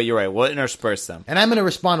later, but you're right. We'll intersperse them. And I'm going to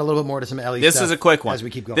respond a little bit more to some Ellie stuff. This is a quick one. As we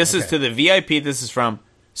keep going. This is to the VIP. This is from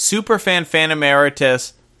Superfan Fan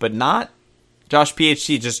Emeritus, but not Josh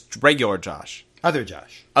PhD, just regular Josh. Other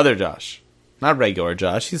Josh. Not regular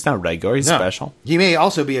Josh. He's not regular. He's special. He may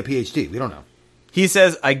also be a PhD. We don't know. He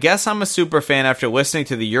says, I guess I'm a super fan after listening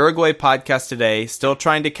to the Uruguay podcast today. Still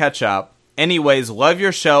trying to catch up. Anyways, love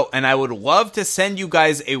your show, and I would love to send you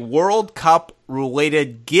guys a World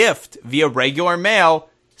Cup-related gift via regular mail.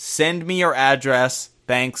 Send me your address.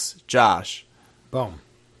 Thanks, Josh. Boom.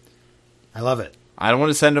 I love it. I don't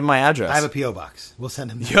want to send him my address. I have a P.O. box. We'll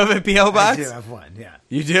send him that. You have a P.O. box? I do have one, yeah.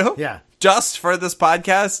 You do? Yeah. Just for this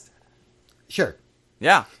podcast? Sure.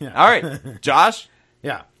 Yeah. All right. Josh?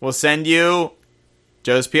 Yeah. We'll send you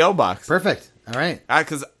Joe's P.O. box. Perfect. All right.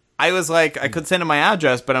 Because I was like, I could send him my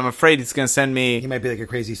address, but I'm afraid he's going to send me... He might be like a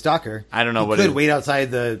crazy stalker. I don't know what he could wait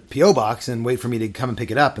outside the P.O. box and wait for me to come and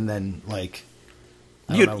pick it up, and then, like...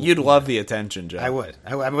 You'd love the attention, Joe. I would.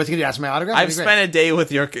 Was he going to ask my autograph? I've spent a day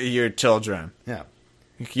with your children. Yeah.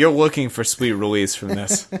 You're looking for sweet release from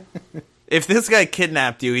this. If this guy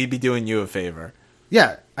kidnapped you, he'd be doing you a favor.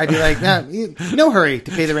 Yeah. I'd be like, no hurry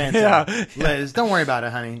to pay the ransom. Yeah. Liz, don't worry about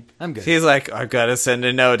it, honey. I'm good. He's like, I've got to send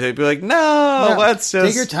a note. He'd be like, no, let's just...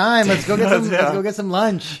 Take your time. Let's go get some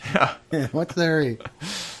lunch. Yeah. What's the hurry?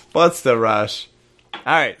 What's the rush? All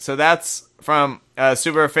right, so that's from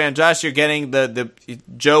Super Fan Josh. You're getting the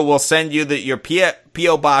Joe will send you your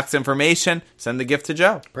P.O. box information. Send the gift to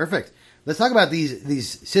Joe. Perfect. Let's talk about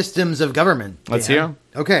these systems of government. Let's hear.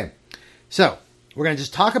 Okay. So, we're going to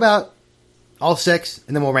just talk about All 6,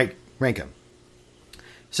 and then we'll rank them.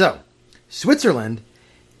 So, Switzerland,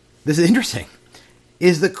 this is interesting,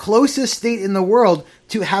 is the closest state in the world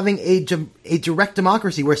to having a direct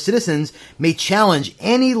democracy where citizens may challenge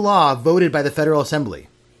any law voted by the Federal Assembly.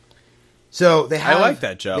 So they have. I like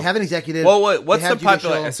that, Joe. They have an executive. Well, what's the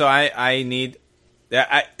judicial. population? So I need.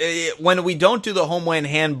 When we don't do the Homeland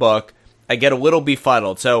Handbook, I get a little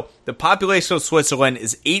befuddled. So the population of Switzerland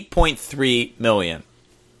is 8.3 million.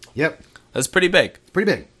 Yep, that's pretty big. Pretty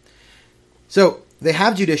big. So they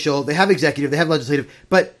have judicial, they have executive, they have legislative,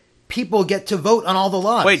 but people get to vote on all the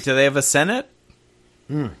laws. Wait, do they have a Senate?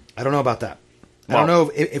 I don't know about that. I don't know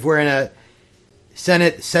if we're in a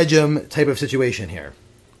Senate Sejm type of situation here.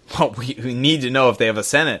 Well, we need to know if they have a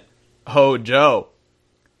Senate. Oh, Joe.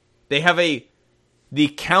 They have the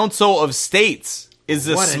Council of States is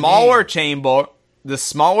the smaller chamber. The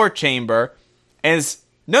smaller chamber is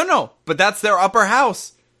but that's their upper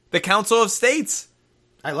house. The Council of States.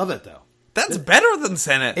 I love it, though. That's better than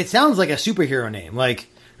Senate. It sounds like a superhero name. Like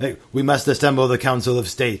we must assemble the Council of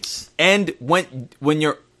States. And when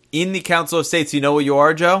you're in the Council of States, you know what you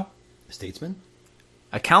are, Joe? A statesman?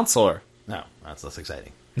 A counselor. No, that's less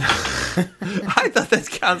exciting. I thought that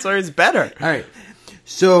counselor is better. All right.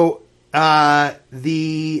 So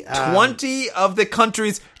the 20 of the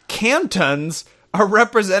country's cantons are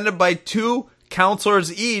represented by 2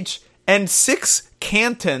 counselors each, and 6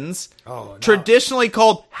 cantons, traditionally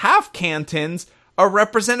called half cantons, are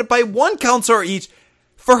represented by 1 counselor each.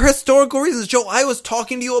 For historical reasons, Joe, I was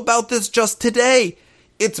talking to you about this just today.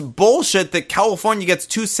 It's bullshit that California gets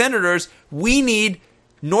 2 senators. We need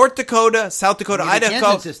North Dakota, South Dakota,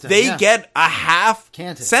 Idaho. They get a half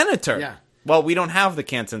Canton. senator. Yeah. Well, we don't have the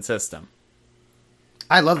canton system.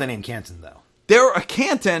 I love the name Canton, though. They're a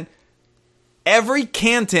canton. Every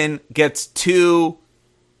canton gets 2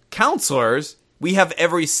 counselors. We have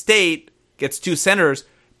every state gets 2 senators.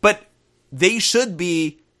 But they should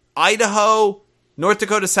be Idaho, North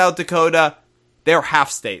Dakota, South Dakota. They're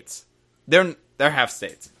half states. They're half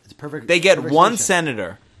states. It's perfect. They get perfect 1 solution.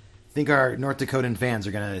 senator. I think our North Dakotan fans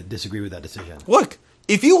are going to disagree with that decision. Look,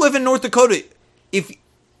 if you live in North Dakota, if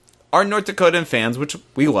our North Dakotan fans, which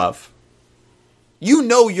we love, you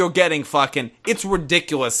know you're getting fucking... It's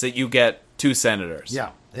ridiculous that you get 2 senators.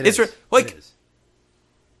 Yeah, it is.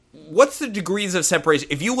 What's the degrees of separation?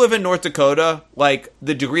 If you live in North Dakota, like,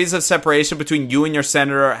 the degrees of separation between you and your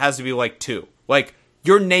senator has to be, like, 2. Like,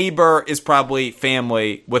 your neighbor is probably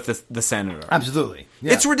family with the senator. Absolutely.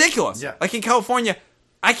 Yeah. It's ridiculous. Yeah. Like, in California...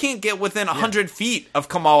 I can't get within 100 feet of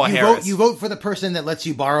Kamala Harris. You vote for the person that lets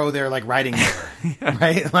you borrow their riding mower,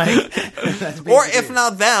 right? Like, that's or if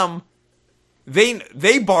not them,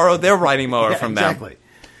 they borrow their riding mower from them. Exactly.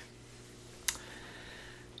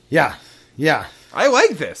 Yeah. I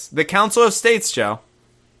like this. The Council of States, Joe.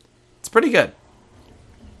 It's pretty good.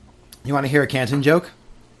 You want to hear a Canton joke?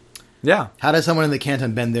 Yeah. How does someone in the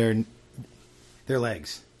Canton bend their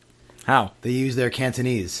legs? How? They use their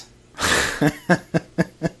Cantonese.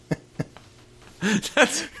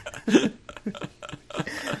 That's... I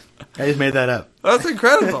just made that up. That's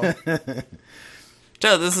incredible.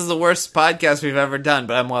 Joe, this is the worst podcast we've ever done,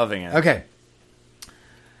 but I'm loving it. Okay.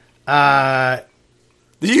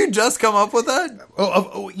 Did you just come up with that?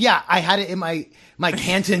 Oh, yeah. I had it in my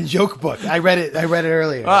Canton joke book. I read it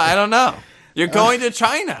earlier. I don't know. You're going to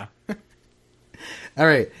China. All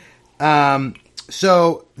right.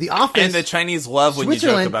 So the office... And the Chinese love when you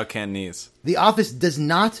joke about Cantonese. The office does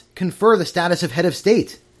not confer the status of head of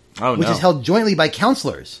state, which is held jointly by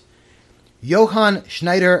counselors. Johann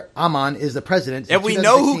Schneider Ammann is the president. And we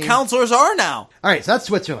know who counselors are now. All right, so that's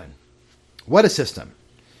Switzerland. What a system.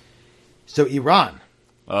 So Iran.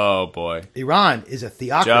 Oh, boy. Iran is a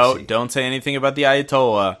theocracy. Joe, don't say anything about the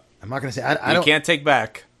Ayatollah. I'm not going to say... I don't... You can't take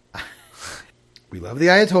back. We love the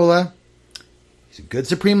Ayatollah. He's a good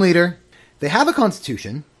supreme leader. They have a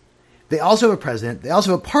constitution. They also have a president. They also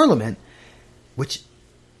have a parliament, which,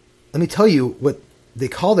 let me tell you what they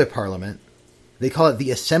call their parliament. They call it the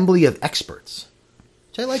Assembly of Experts,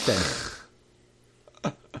 which I like that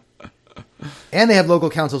name. And they have local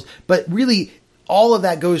councils. But really, all of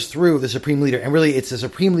that goes through the supreme leader. And really, it's the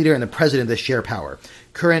supreme leader and the president that share power.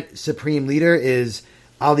 Current supreme leader is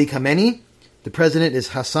Ali Khamenei. The president is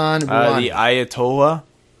Hassan Rouhani. The Ayatollah?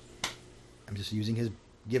 I'm just using his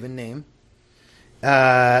given name.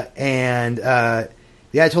 And the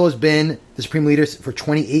Ayatollah has been the supreme leader for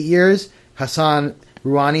 28 years. Hassan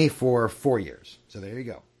Rouhani for 4 years. So there you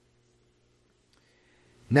go.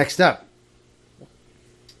 Next up,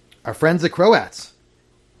 our friends the Croats.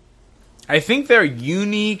 I think they're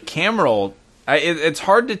unicameral. It's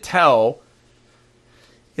hard to tell.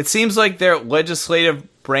 It seems like their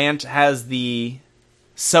legislative branch has the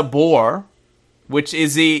Sabor, which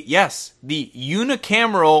is the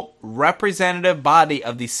unicameral representative body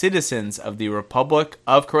of the citizens of the Republic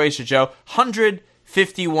of Croatia, Joe.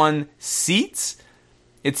 151 seats.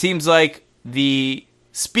 It seems like the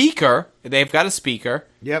speaker, they've got a speaker,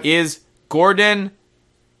 is Gordon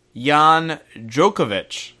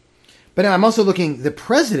Jandrokovic. But I'm also looking, the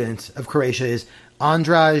president of Croatia is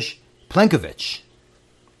Andraž Plenković.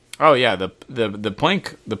 Oh yeah, the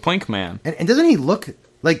Plank man. And doesn't he look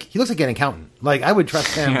like an accountant? Like, I would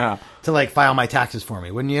trust him to like file my taxes for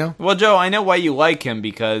me, wouldn't you? Well, Joe, I know why you like him,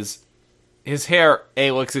 because his hair,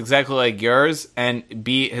 A, looks exactly like yours, and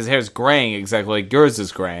B, his hair's graying exactly like yours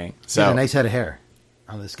is graying. So he has a nice head of hair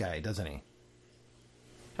on this guy, doesn't he?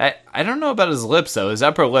 I don't know about his lips, though. His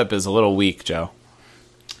upper lip is a little weak, Joe.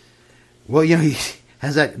 Well, you know, he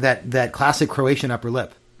has that classic Croatian upper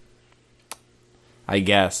lip. I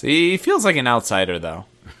guess. He feels like an outsider, though.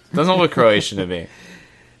 Doesn't look Croatian to me.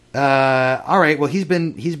 All right. Well, he's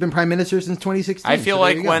been prime minister since 2016. I feel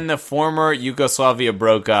like when the former Yugoslavia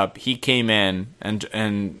broke up, he came in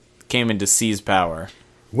and came in to seize power.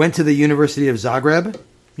 Went to the University of Zagreb.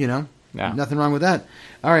 You know, nothing wrong with that.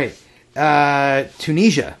 All right.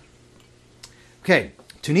 Tunisia. Okay,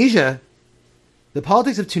 Tunisia. The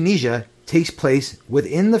politics of Tunisia takes place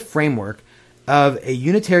within the framework of a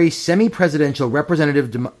unitary semi-presidential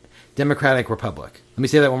representative democratic republic. Let me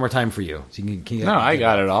say that one more time for you. So you can I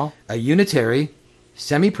got it all. A unitary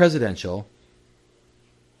semi-presidential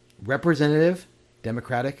representative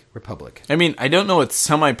democratic republic. I mean, I don't know what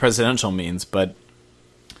semi-presidential means, but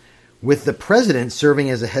with the president serving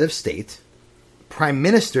as a head of state, prime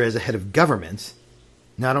minister as a head of government.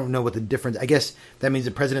 Now, I don't know what the difference. I guess that means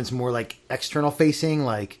the president's more like external facing,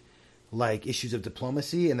 like issues of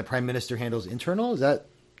diplomacy, and the prime minister handles internal. Is that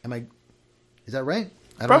right?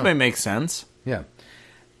 Probably makes sense. Yeah.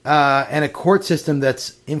 And a court system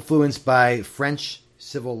that's influenced by French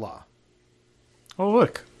civil law. Oh,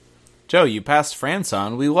 look. Joe, you passed France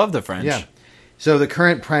on. We love the French. Yeah. So the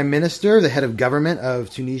current prime minister, the head of government of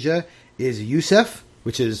Tunisia, is Youssef,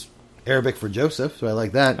 which is Arabic for Joseph, so I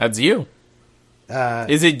like that. That's you.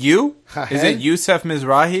 Is it you? Khaled? Is it Youssef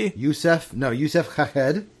Mizrahi? Youssef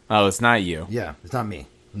Khaled. Oh, it's not you. Yeah, it's not me.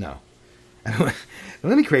 No. Wouldn't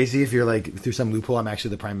it be crazy if you're like, through some loophole, I'm actually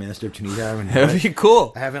the prime minister of Tunisia? That'd be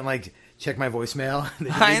cool. I haven't like checked my voicemail.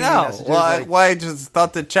 I know. Well, I just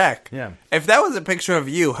thought to check. Yeah. If that was a picture of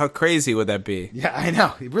you, how crazy would that be? Yeah, I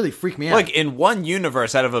know. It really freaked me out. Like, in one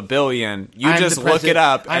universe out of a billion, you just look it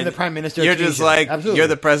up. I'm the prime minister of You're Tunisia. just like, Absolutely. You're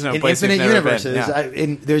the president of places infinite you've never universes.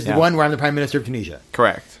 been. There's the one where I'm the prime minister of Tunisia.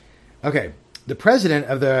 Correct. Okay. The president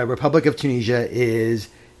of the Republic of Tunisia is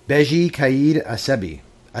Beji Caid Essebsi.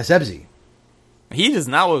 He does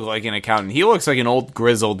not look like an accountant. He looks like an old,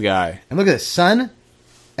 grizzled guy. And look at this. Son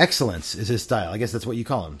Excellence is his style. I guess that's what you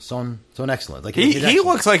call him. Son Excellent. Like he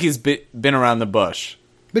looks like he's been around the bush.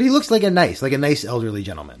 But he looks like a nice elderly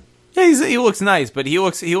gentleman. Yeah, he looks nice, but he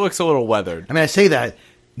looks a little weathered. I mean, I say that.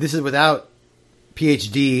 This is without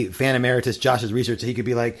PhD fan emeritus Josh's research. So he could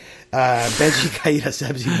be like Beji Caid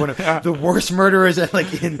Essebsi, one of the worst murderers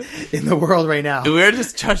in the world right now. We're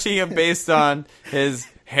just judging him based on his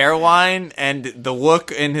hairline and the look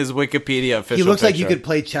in his Wikipedia official He looks picture. like you could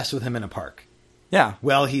play chess with him in a park. Yeah.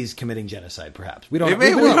 Well, he's committing genocide, perhaps. We don't know.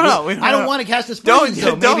 We don't know. I don't want to cast aspersions,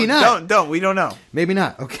 so maybe not. Don't. We don't know. Maybe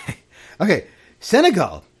not. Okay.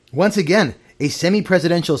 Senegal. Once again, a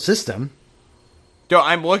semi-presidential system. Joe,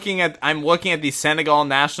 I'm looking at the Senegal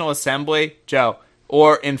National Assembly, Joe,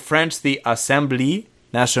 or in French, the Assemblée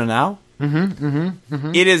Nationale.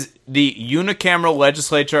 It is the unicameral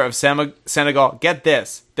legislature of Senegal. Get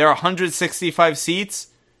this. There are 165 seats.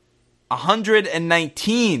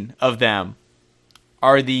 119 of them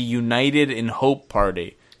are the United in Hope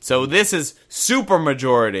Party. So this is super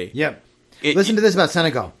majority. Yep. Listen to this about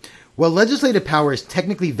Senegal. While legislative power is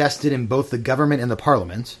technically vested in both the government and the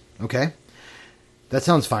parliament, okay, that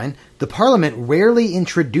sounds fine, the parliament rarely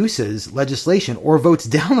introduces legislation or votes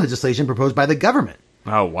down legislation proposed by the government.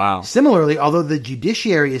 Oh, wow. Similarly, although the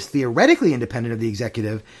judiciary is theoretically independent of the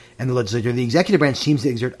executive and the legislature, the executive branch seems to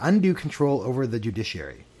exert undue control over the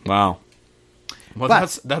judiciary. Wow. Well,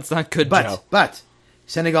 that's not good, Joe. But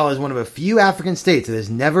Senegal is one of a few African states that has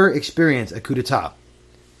never experienced a coup d'etat.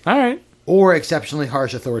 All right. Or exceptionally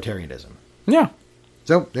harsh authoritarianism. Yeah.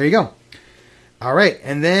 So, there you go. All right.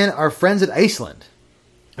 And then our friends at Iceland.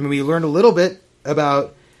 I mean, we learned a little bit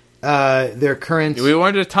about their current... We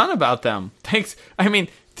learned a ton about them. Thanks. I mean,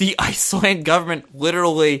 the Iceland government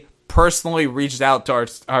literally personally reached out to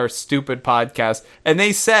our stupid podcast, and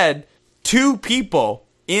they said 2 people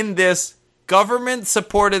in this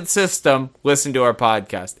government-supported system listen to our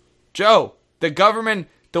podcast. Joe, the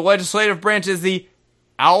legislative branch is the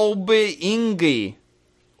Alþingi,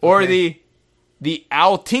 or the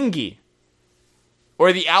Alþingi,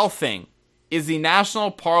 or the Althing, is the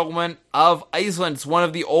national parliament of Iceland. It's one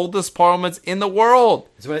of the oldest parliaments in the world.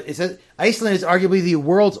 That's what it says. Iceland is arguably the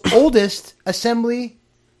world's oldest assembly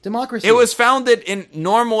democracy. It was founded in,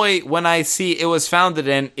 normally when I see it was founded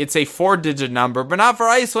in, it's a 4-digit number, but not for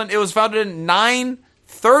Iceland. It was founded in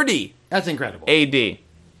 930. That's incredible. AD.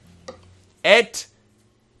 Et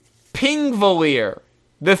Pingvalir.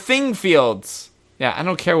 The Thingfields. Yeah, I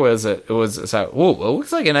don't care what is it. It was, it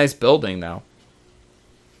looks like a nice building now.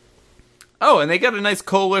 Oh, and they got a nice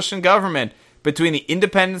coalition government between the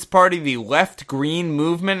Independence Party, the Left Green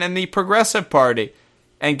Movement, and the Progressive Party.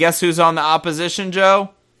 And guess who's on the opposition, Joe?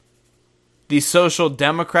 The Social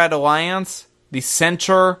Democrat Alliance, the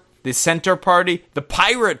Center Party, the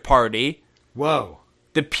Pirate Party. Whoa.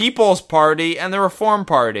 The People's Party, and the Reform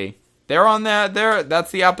Party. They're on that.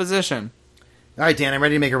 That's the opposition. All right, Dan, I'm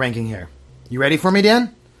ready to make a ranking here. You ready for me,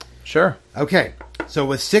 Dan? Sure. Okay, so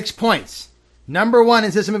with 6 points, number 1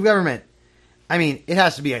 in system of government. I mean, it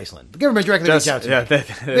has to be Iceland. The government directly reached out to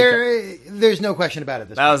me. There's no question about it.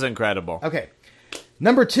 That was incredible. Okay.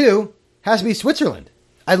 Number 2 has to be Switzerland.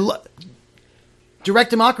 Direct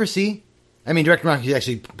democracy. I mean, direct democracy is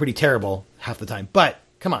actually pretty terrible half the time. But,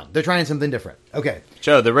 come on, they're trying something different. Okay.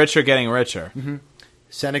 Joe, the rich are getting richer. Mm-hmm.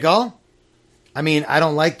 Senegal. I mean, I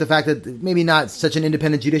don't like the fact that maybe not such an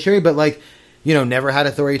independent judiciary, but never had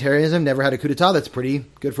authoritarianism, never had a coup d'etat. That's pretty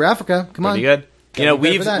good for Africa. Come on. Pretty good.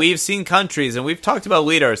 We've seen countries, and we've talked about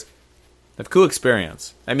leaders that have coup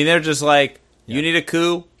experience. I mean, they're just like, you need a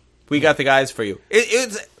coup, we got the guys for you.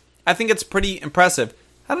 I think it's pretty impressive.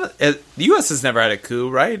 The U.S. has never had a coup,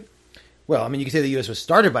 right? Well, I mean, you could say the U.S. was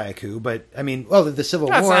started by a coup, but, I mean, the Civil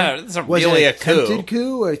War it's not really a coup. Attempted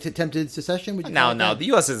coup or attempted secession? No, the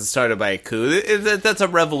U.S. isn't started by a coup. That's a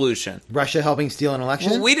revolution. Russia helping steal an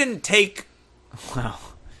election? Well, we didn't take... Well...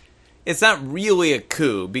 It's not really a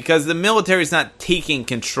coup because the military is not taking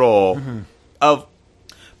control of...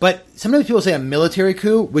 But sometimes people say a military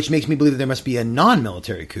coup, which makes me believe that there must be a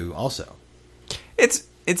non-military coup also. It's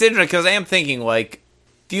interesting because I am thinking, the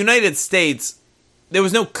United States, there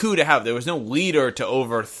was no coup to have. There was no leader to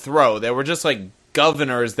overthrow. There were just,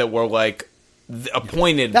 governors that were, appointed by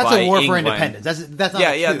England. That's a war for independence. That's not a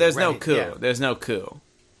coup, yeah, there's right? no coup. Yeah. There's no coup.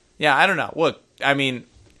 Yeah, I don't know. Look, I mean...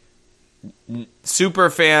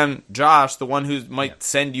 Superfan Josh, the one who might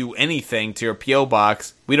send you anything to your P.O.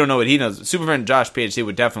 box, we don't know what he knows. Superfan Josh PhD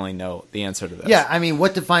would definitely know the answer to this. Yeah, I mean,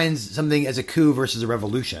 what defines something as a coup versus a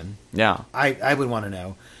revolution? Yeah. I would want to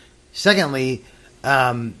know. Secondly,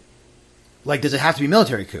 does it have to be a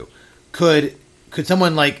military coup? Could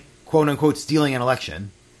someone, quote-unquote, stealing an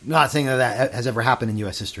election, not saying that has ever happened in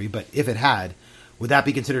U.S. history, but if it had, would that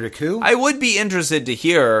be considered a coup? I would be interested to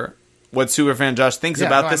hear... what Superfan Josh thinks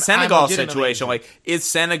about the Senegal situation. Is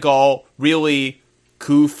Senegal really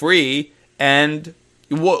coup-free? And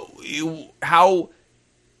how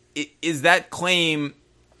is that claim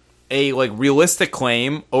a realistic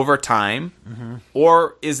claim over time,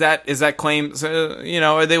 or is that claim?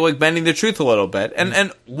 Are they bending the truth a little bit?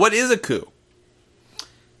 And what is a coup?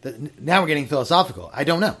 Now we're getting philosophical. I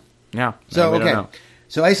don't know. Yeah. So okay.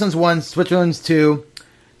 So Iceland's 1, Switzerland's 2,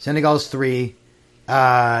 Senegal's 3.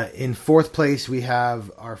 In 4th place, we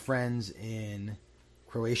have our friends in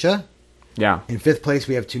Croatia. Yeah. In 5th place,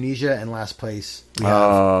 we have Tunisia. And last place, we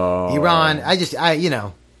have Iran.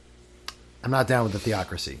 I'm not down with the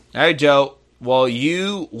theocracy. All right, Joe. While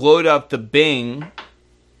you load up the Bing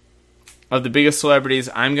of the biggest celebrities,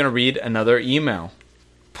 I'm going to read another email.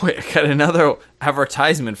 Boy, I got another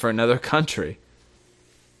advertisement for another country.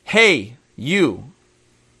 Hey, you.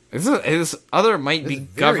 This other might be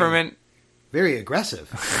government... Very aggressive.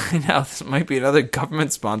 I know, this might be another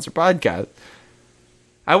government-sponsored podcast.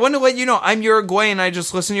 I want to let you know, I'm Uruguayan, I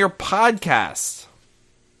just listened to your podcast.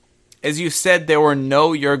 As you said, there were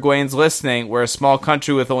no Uruguayans listening. We're a small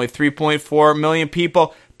country with only 3.4 million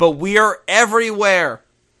people, but we are everywhere.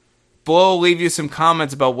 Below, I'll leave you some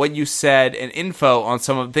comments about what you said and info on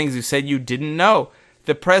some of the things you said you didn't know.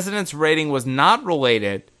 The president's rating was not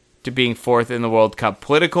related to being 4th in the World Cup.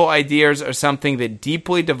 Political ideas are something that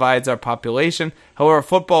deeply divides our population. However,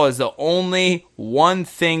 football is the only one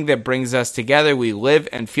thing that brings us together. We live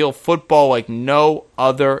and feel football like no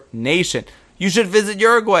other nation. You should visit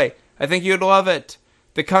Uruguay. I think you'd love it.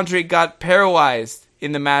 The country got paralyzed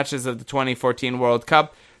in the matches of the 2014 World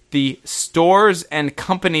Cup. The stores and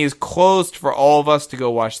companies closed for all of us to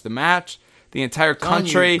go watch the match. The entire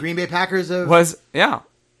country... Green Bay Packers was... Yeah.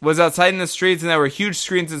 was outside in the streets, and there were huge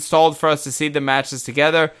screens installed for us to see the matches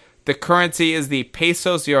together. The currency is the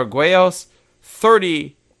pesos uruguayos.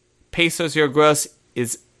 30 pesos uruguayos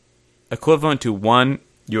is equivalent to $1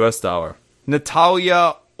 US.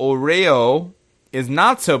 Natalia Oreo is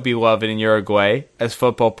not so beloved in Uruguay as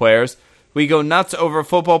football players. We go nuts over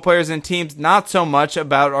football players and teams, not so much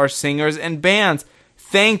about our singers and bands.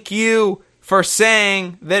 Thank you for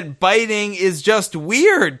saying that biting is just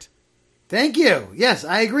weird. Thank you. Yes,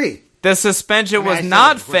 I agree. The suspension was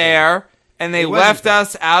not fair, and they left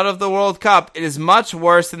us out of the World Cup. It is much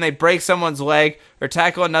worse than they break someone's leg or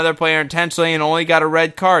tackle another player intentionally and only got a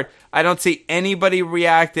red card. I don't see anybody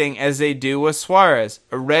reacting as they do with Suarez.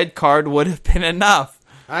 A red card would have been enough.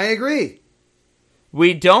 I agree.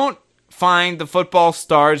 We don't find the football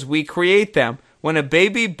stars, we create them. When a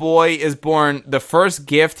baby boy is born, the first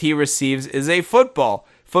gift he receives is a football.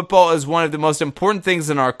 Football is one of the most important things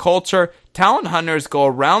in our culture. Talent hunters go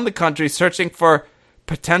around the country searching for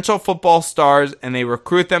potential football stars, and they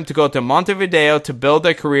recruit them to go to Montevideo to build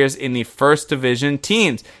their careers in the first division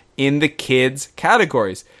teams in the kids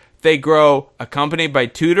categories. They grow accompanied by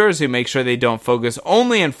tutors who make sure they don't focus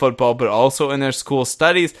only in football but also in their school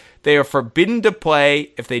studies. They are forbidden to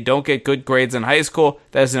play if they don't get good grades in high school.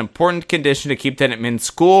 That is an important condition to keep them in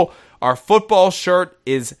school. Our football shirt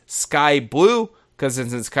is sky blue because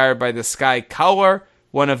it's inspired by the sky color,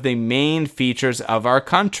 one of the main features of our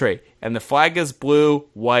country. And the flag is blue,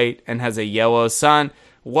 white, and has a yellow sun.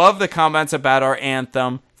 Love the comments about our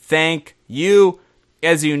anthem. Thank you.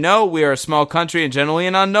 As you know, we are a small country and generally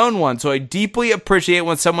an unknown one, so I deeply appreciate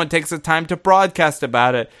when someone takes the time to broadcast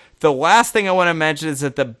about it. The last thing I want to mention is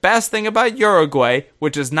that the best thing about Uruguay,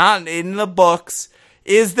 which is not in the books,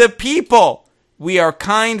 is the people. We are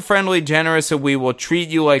kind, friendly, generous, and we will treat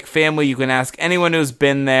you like family. You can ask anyone who's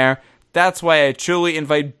been there. That's why I truly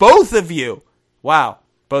invite both of you,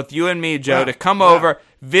 both you and me, Joe, to come over,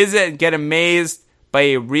 visit, and get amazed by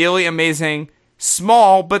a really amazing,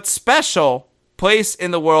 small but special place in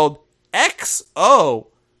the world. XO.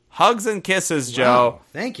 Hugs and kisses, Joe. Wow,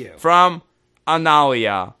 thank you. From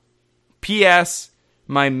Analia. P.S.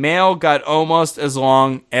 My mail got almost as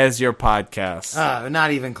long as your podcast.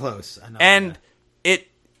 Not even close. And if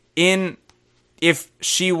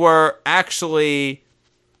she were actually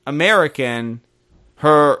American,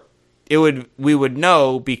 we would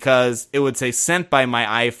know because it would say sent by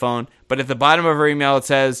my iPhone, but at the bottom of her email it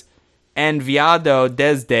says enviado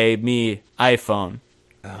desde mi iPhone.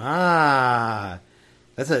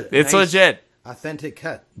 That's it's nice, legit. Authentic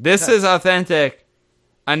cut. This is authentic.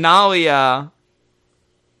 Analia,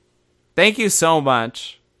 thank you so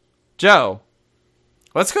much. Joe,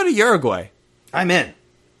 let's go to Uruguay. I'm in.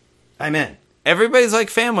 Everybody's like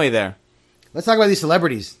family there. Let's talk about these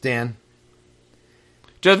celebrities, Dan.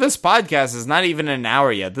 Joe, this podcast is not even an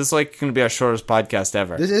hour yet. This is like going to be our shortest podcast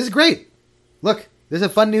ever. This is great. Look, there's a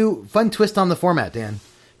fun twist on the format, Dan.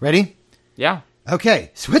 Ready? Yeah.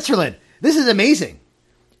 Okay, Switzerland. This is amazing.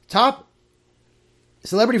 Top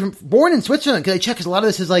celebrity born in Switzerland. Because I check, because a lot of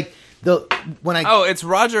this is like it's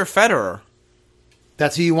Roger Federer.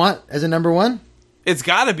 That's who you want as a number one? It's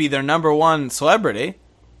got to be their number one celebrity.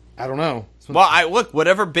 I don't know. Well, look,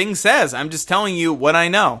 whatever Bing says, I'm just telling you what I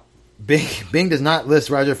know. Bing does not list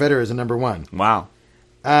Roger Federer as a number one. Wow.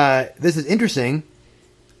 This is interesting.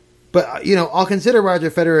 But, I'll consider Roger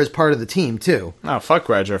Federer as part of the team, too. Oh, fuck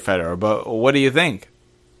Roger Federer. But what do you think?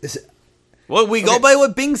 We go by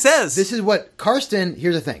what Bing says. This is what Karsten...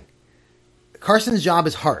 Here's the thing. Karsten's job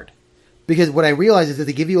is hard. Because what I realize is that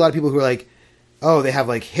they give you a lot of people who are like, oh, they have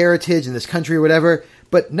like heritage in this country or whatever.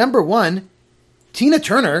 But number one, Tina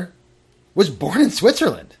Turner was born in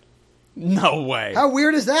Switzerland. No way. How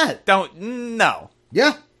weird is that? No.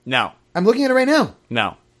 Yeah. No. I'm looking at it right now.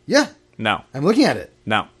 No. Yeah. No. I'm looking at it.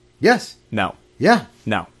 No. Yes. No. Yeah.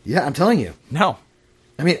 No. Yeah, I'm telling you. No.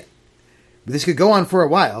 I mean, this could go on for a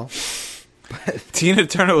while. But Tina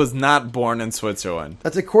Turner was not born in Switzerland.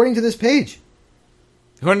 That's according to this page.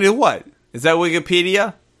 According to what? Is that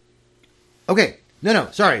Wikipedia? Okay. No.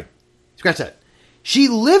 Sorry. Scratch that. She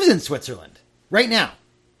lives in Switzerland right now.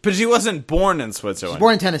 But she wasn't born in Switzerland. She's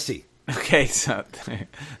born in Tennessee. Okay,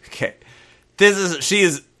 okay. She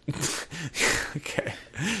is okay.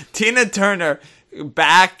 Tina Turner,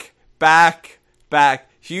 back.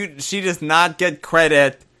 She does not get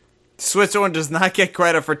credit. Switzerland does not get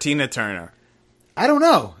credit for Tina Turner. I don't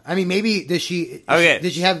know. I mean, maybe does she? Okay.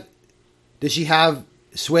 Does she have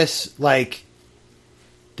Swiss like?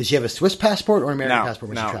 Does she have a Swiss passport or an American passport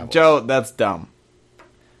when she travels? Joe, that's dumb.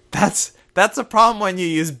 That's a problem when you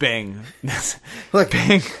use Bing. Look,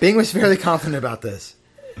 Bing was fairly confident about this.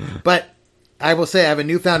 But I will say I have a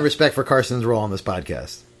newfound respect for Carson's role on this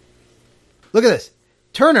podcast. Look at this.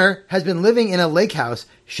 Turner has been living in a lake house,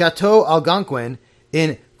 Chateau Algonquin,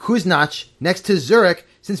 in Kuznach, next to Zurich,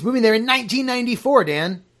 since moving there in 1994,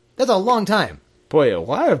 Dan. That's a long time. Boy, a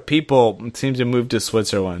lot of people seem to move to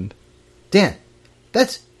Switzerland. Dan,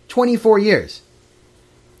 that's 24 years.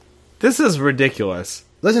 This is ridiculous.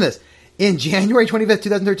 Listen to this. In January 25th,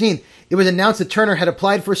 2013, it was announced that Turner had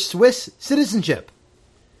applied for Swiss citizenship.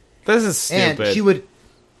 This is stupid. And she would,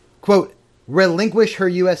 quote, relinquish her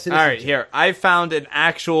U.S. citizenship. All right, here. I found an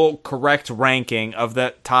actual correct ranking of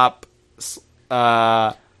the top...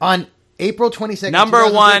 On April 22nd, number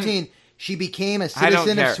 2013, she became a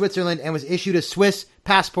citizen of Switzerland and was issued a Swiss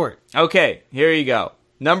passport. Okay, here you go.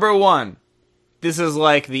 Number 1. This is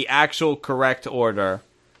like the actual correct order.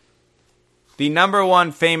 The number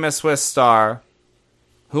 1 famous Swiss star,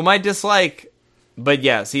 whom I dislike, but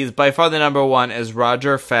yes, he's by far the number 1, is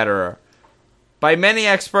Roger Federer. By many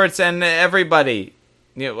experts and everybody,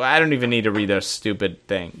 I don't even need to read their stupid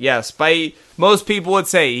thing. Yes, by most people would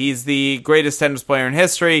say he's the greatest tennis player in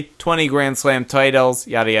history, 20 Grand Slam titles,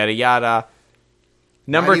 yada, yada, yada.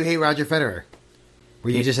 Why do you hate Roger Federer? Were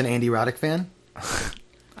you just an Andy Roddick fan?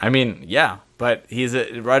 I mean, yeah, but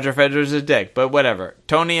Roger Federer's a dick, but whatever.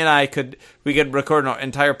 Tony and we could record an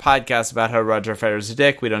entire podcast about how Roger Federer's a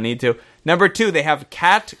dick. We don't need to. Number 2, they have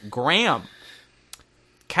Kat Graham.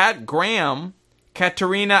 Kat Graham,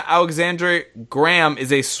 Katerina Alexandra Graham,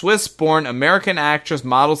 is a Swiss-born American actress,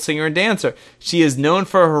 model, singer, and dancer. She is known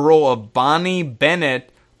for her role of Bonnie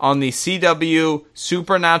Bennett on the CW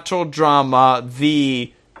supernatural drama,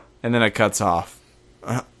 and then it cuts off.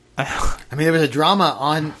 I mean, there was a drama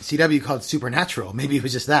on CW called Supernatural. Maybe it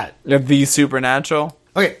was just that. The Supernatural?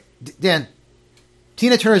 Okay, Dan.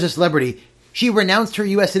 Tina Turner's a celebrity. She renounced her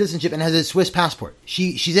U.S. citizenship and has a Swiss passport.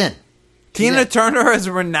 She's in. Tina Turner has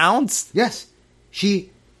renounced? Yes. Tina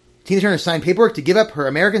Turner signed paperwork to give up her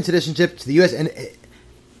American citizenship to the U.S.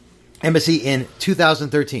 Embassy in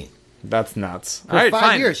 2013. That's nuts. For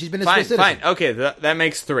 5 years, she's been a Swiss citizen. Fine. Okay, that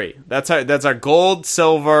makes 3. That's our gold,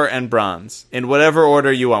 silver, and bronze in whatever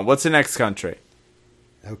order you want. What's the next country?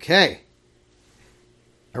 Okay,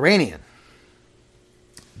 Iranian.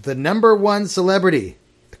 The number 1 celebrity,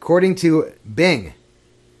 according to Bing,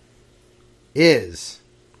 is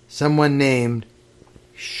someone named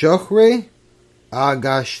Shohreh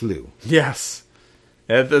Agashlu. Yes,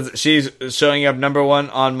 she's showing up number 1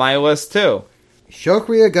 on my list too.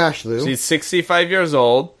 Shohreh Agashlu. She's 65 years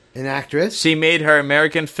old. An actress. She made her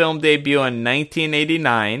American film debut in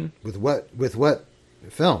 1989. With what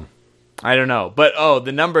film? I don't know. But,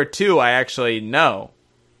 the number 2 I actually know.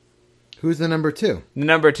 Who's the number 2? The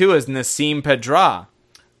number 2 is Nassim Pedrad.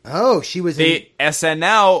 Oh, she was the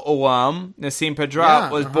SNL alum, Nassim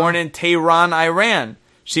Pedrad, was born in Tehran, Iran.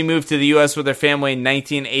 She moved to the U.S. with her family in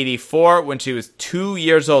 1984 when she was 2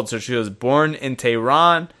 years old. So she was born in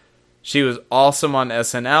Tehran. She was awesome on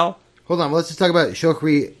SNL. Hold on, let's just talk about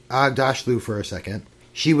Shohreh Agashlu for a second.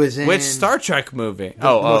 She was in... Which Star Trek movie? The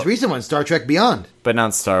most recent one, Star Trek Beyond. But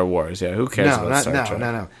not Star Wars, yeah. Who cares about Star Trek?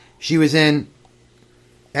 No. She was in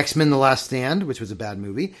X-Men The Last Stand, which was a bad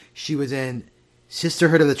movie. She was in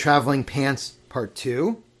Sisterhood of the Traveling Pants Part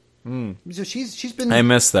 2. So she's been... I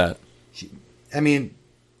missed that.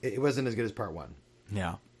 It wasn't as good as Part 1.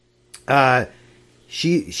 Yeah.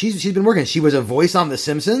 She's been working. She was a voice on The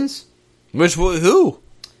Simpsons. Who?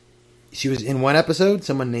 She was in one episode.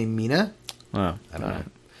 Someone named Mina. Oh, I don't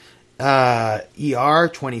know. ER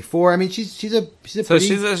 24. I mean, she's an actress.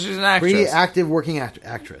 Pretty active working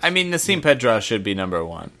actress. I mean, Nassim Pedrad should be number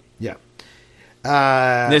 1. Yeah.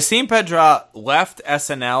 Nassim Pedrad left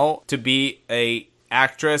SNL to be a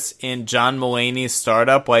actress in John Mulaney's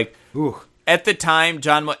startup. At the time,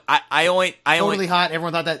 I only hot.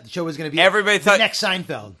 Everyone thought that show was going to be everybody thought the next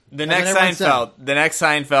Seinfeld. The next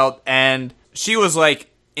Seinfeld, and she was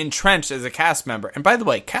entrenched as a cast member. And by the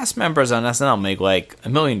way, cast members on SNL make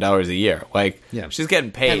 $1 million a year. She's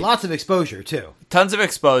getting paid. And lots of exposure too. Tons of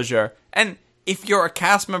exposure. And if you're a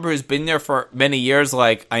cast member who's been there for many years,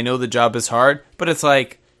 I know the job is hard, but it's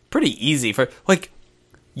pretty easy for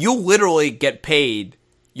you literally get paid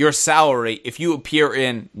your salary if you appear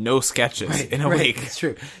in no sketches in a week. That's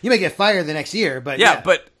true. You may get fired the next year, but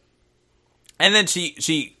and then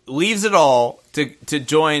she leaves it all to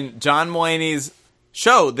join John Mulaney's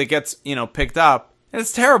show that gets picked up, and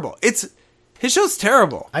it's terrible. His show's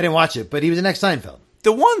terrible. I didn't watch it, but he was the next Seinfeld.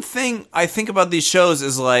 The one thing I think about these shows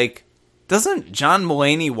is doesn't John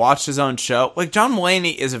Mulaney watch his own show? John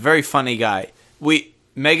Mulaney is a very funny guy.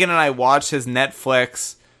 Megan and I watched his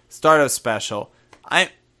Netflix startup special.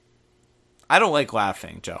 I don't like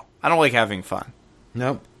laughing, Joe. I don't like having fun.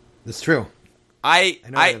 Nope, that's true.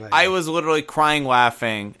 I was literally crying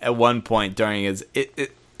laughing at one point during his.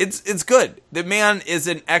 It's good. The man is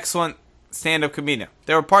an excellent stand-up comedian.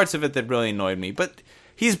 There were parts of it that really annoyed me, but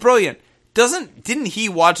he's brilliant. Didn't he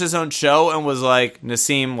watch his own show and was like,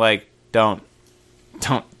 Nassim, like, don't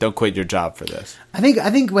quit your job for this? I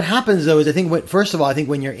think what happens though is first of all, I think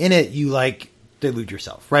when you're in it, you like delude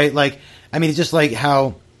yourself, right? Like, I mean, it's just like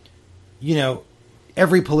how, you know,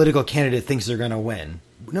 every political candidate thinks they're going to win,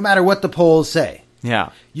 no matter what the polls say.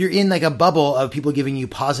 Yeah. You're in like a bubble of people giving you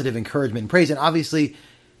positive encouragement and praise. And obviously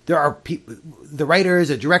there are people, the writers,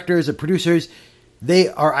 the directors, the producers, they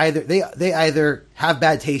either have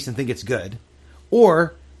bad taste and think it's good,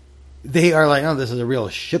 or they are like, oh, this is a real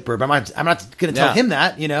shitbird. But I'm not going to tell him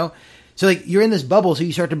that, you know? So like you're in this bubble. So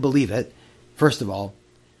you start to believe it, first of all.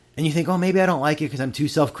 And you think, oh, maybe I don't like it because I'm too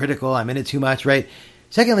self-critical. I'm in it too much, right?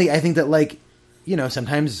 Secondly, I think that, like, you know,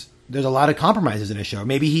 sometimes there's a lot of compromises in a show.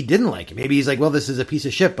 Maybe he didn't like it. Maybe he's like, well, this is a piece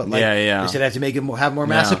of shit, but like, they said I have to make it have more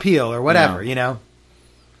mass appeal or whatever, you know?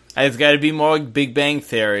 It's got to be more Big Bang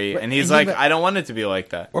Theory. Right. And he's like, I don't want it to be like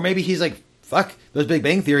that. Or maybe he's like, fuck, those Big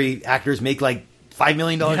Bang Theory actors make like $5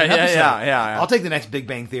 million an episode. Yeah. I'll take the next Big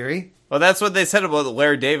Bang Theory. Well, that's what they said about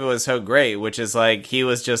Larry David was so great, which is like, he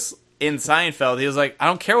was just... In Seinfeld, he was like, I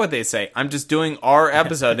don't care what they say. I'm just doing our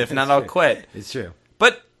episode. If not, I'll quit. It's true.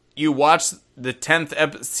 But you watch the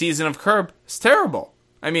 10th season of Curb. It's terrible.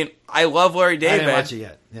 I mean, I love Larry David. I didn't watch it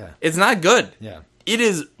yet. Yeah. It's not good. Yeah. It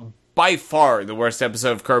is by far the worst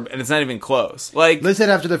episode of Curb, and it's not even close. Like, Liz said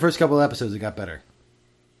after the first couple of episodes, it got better.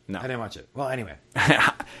 No. I didn't watch it. Well, anyway.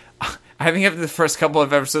 I think after the first couple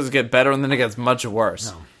of episodes get better, and then it gets much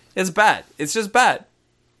worse. No. It's bad. It's just bad.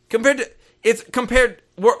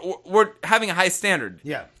 We're having a high standard.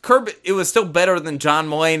 Yeah. Curb, it was still better than John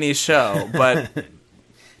Mulaney's show, but...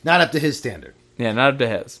 not up to his standard. Yeah, not up to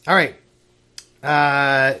his. All right.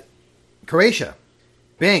 Croatia.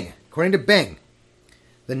 Bing. According to Bing,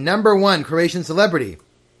 the number one Croatian celebrity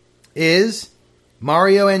is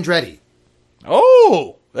Mario Andretti.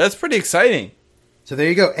 Oh, that's pretty exciting. So there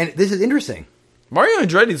you go. And this is interesting. Mario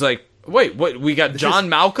Andretti's like, wait, what? We got John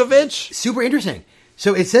Malkovich? Super interesting.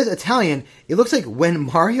 So it says Italian. It looks like when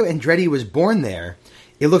Mario Andretti was born there,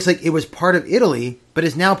 it looks like it was part of Italy, but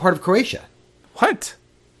is now part of Croatia. What?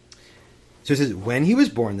 So it says when he was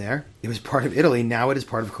born there, it was part of Italy. Now it is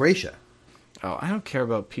part of Croatia. Oh, I don't care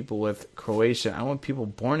about people with Croatia. I want people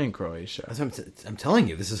born in Croatia. That's what I'm telling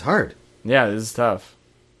you. This is hard. Yeah, this is tough.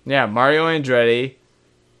 Yeah, Mario Andretti,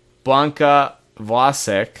 Blanka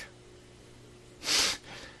Vlasic,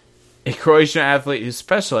 a Croatian athlete who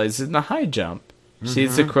specializes in the high jump.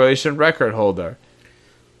 She's the Croatian record holder.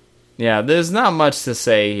 Yeah, there's not much to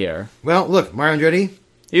say here. Well, look, Mario Andretti.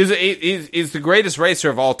 He's the greatest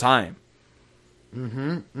racer of all time.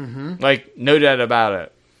 Like, no doubt about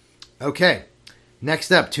it. Okay.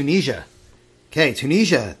 Next up, Tunisia. Okay,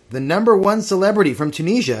 Tunisia. The number one celebrity from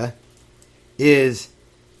Tunisia is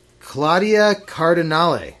Claudia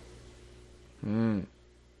Cardinale.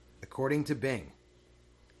 According to Bing.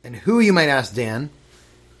 And who, you might ask, Dan?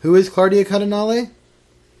 Who is Claudia Cardinale?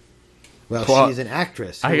 Well, she's an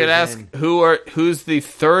actress. I could ask who's the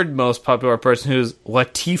third most popular person who's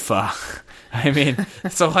Latifah. I mean,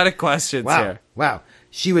 it's a lot of questions here. Wow.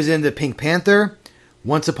 She was in the Pink Panther,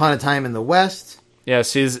 Once Upon a Time in the West. Yeah,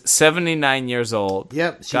 she's 79 years old.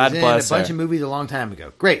 Yep, she was in a bunch of movies a long time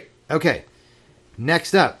ago. Great. Okay.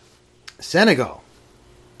 Next up, Senegal.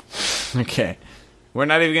 Okay. We're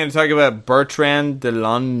not even going to talk about Bertrand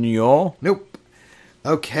Delanoë. Nope.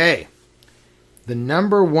 Okay. The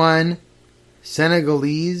number one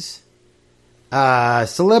Senegalese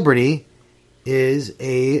celebrity is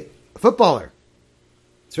a footballer.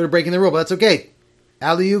 Sort of breaking the rule, but that's okay.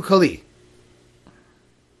 Aliou Kouli.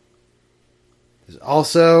 There's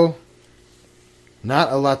also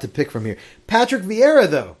not a lot to pick from here. Patrick Vieira,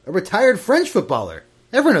 though, a retired French footballer.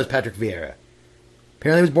 Everyone knows Patrick Vieira.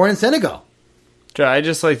 Apparently he was born in Senegal. Joe, I'd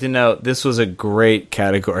just like to know, this was a great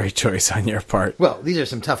category choice on your part. Well, these are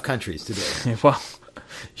some tough countries to do. Well,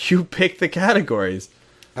 you picked the categories.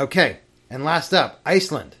 Okay, and last up,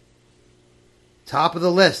 Iceland. Top of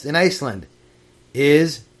the list in Iceland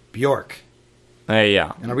is Björk.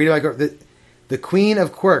 Yeah. And I'll read it like the Queen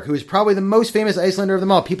of Quirk, who is probably the most famous Icelander of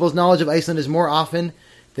them all. People's knowledge of Iceland is more often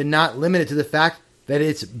than not limited to the fact that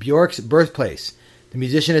it's Björk's birthplace. The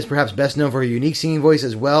musician is perhaps best known for her unique singing voice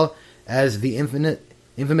as well as the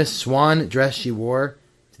infamous swan dress she wore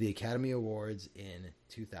to the Academy Awards in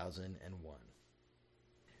 2001.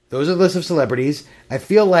 Those are the list of celebrities. I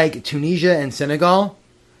feel like Tunisia and Senegal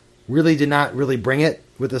really did not really bring it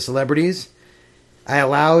with the celebrities. I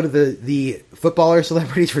allowed the footballer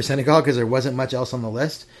celebrities for Senegal because there wasn't much else on the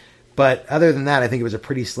list. But other than that, I think it was a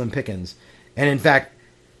pretty slim pickings. And in fact,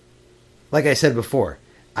 like I said before,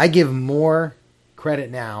 I give more credit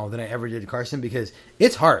now than I ever did to Carson because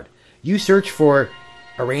it's hard. You search for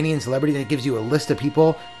Iranian celebrities, and it gives you a list of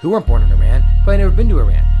people who weren't born in Iran, probably never been to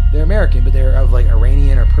Iran. They're American, but they're of like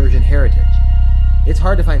Iranian or Persian heritage. It's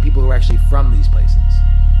hard to find people who are actually from these places.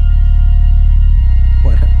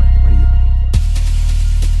 What are you looking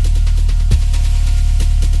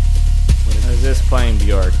for? I was just playing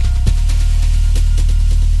Bjork.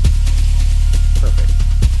 Perfect.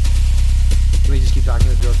 Can we just keep talking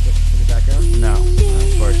with Bjork in the background? No,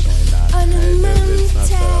 unfortunately not. It's not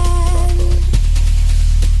set up properly.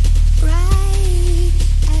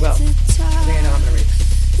 Well, I think I know how I'm going to rate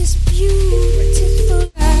this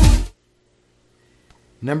beautiful.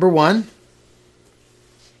 Number 1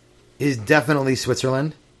 is definitely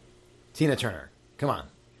Switzerland. Tina Turner. Come on.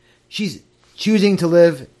 She's choosing to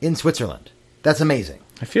live in Switzerland. That's amazing.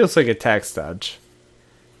 It feels like a tax dodge.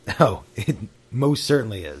 Oh, it most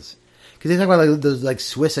certainly is. Because they talk about like those like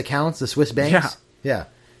Swiss accounts, the Swiss banks. Yeah. Yeah.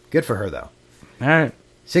 Good for her, though. All right.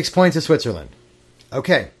 6 points to Switzerland.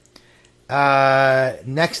 Okay.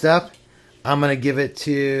 Next up, I'm going to give it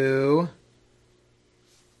to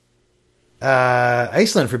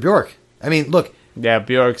Iceland for Bjork. I mean, look. Yeah,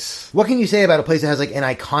 Bjork's... What can you say about a place that has like an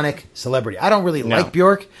iconic celebrity? I don't really like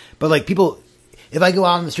Bjork, but like people, if I go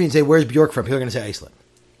out on the street and say, where's Bjork from? People are going to say Iceland.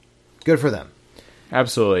 Good for them.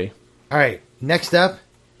 Absolutely. All right. Next up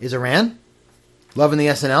is Iran. Loving the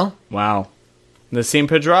SNL. Wow. Nassim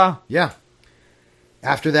Pedrad. Yeah.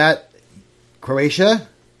 After that, Croatia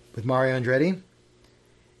with Mario Andretti.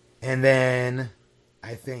 And then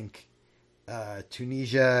I think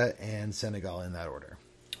Tunisia and Senegal in that order.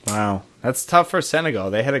 Wow. That's tough for Senegal.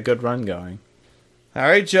 They had a good run going. All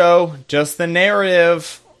right, Joe. Just the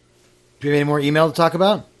narrative. Do you have any more email to talk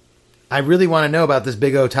about? I really want to know about this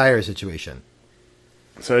Big O tire situation.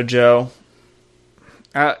 So, Joe,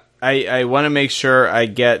 I want to make sure I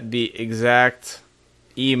get the exact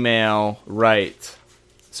email right.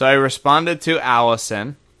 So I responded to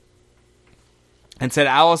Allison and said,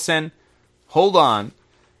 Allison, hold on.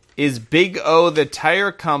 Is Big O the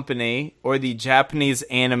tire company or the Japanese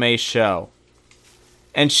anime show?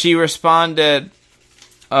 And she responded,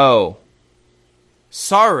 oh,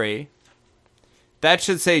 sorry. That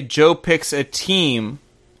should say Joe picks a team.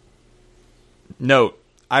 Note,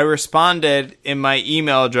 I responded in my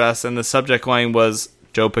email address and the subject line was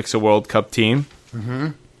Joe picks a World Cup team. Mm-hmm.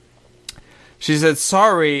 She said,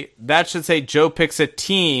 sorry, that should say Joe picks a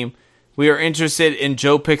team. We are interested in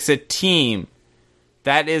Joe picks a team.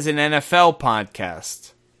 That is an NFL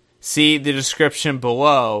podcast. See the description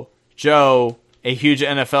below. Joe, a huge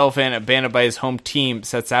NFL fan abandoned by his home team,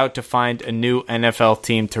 sets out to find a new NFL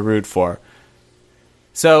team to root for.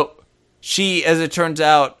 So she, as it turns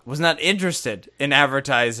out, was not interested in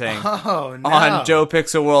advertising on Joe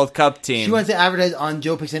Picks a World Cup team. She wants to advertise on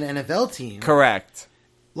Joe Picks an NFL team. Correct.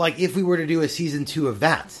 Like if we were to do a season 2 of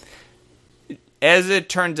that. As it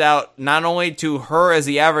turns out, not only to her as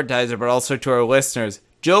the advertiser, but also to our listeners,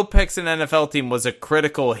 Joe Picks an NFL team was a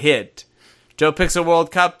critical hit. Joe Picks a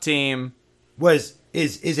World Cup team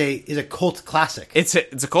is a cult classic. It's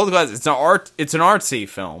a cult classic. It's an artsy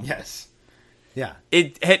film. Yes. Yeah.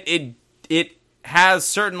 It has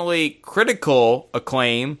certainly critical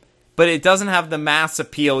acclaim, but it doesn't have the mass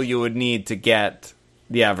appeal you would need to get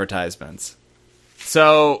the advertisements.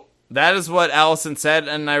 So that is what Allison said,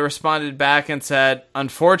 and I responded back and said,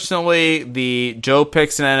 unfortunately, the Joe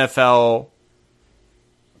Picks an NFL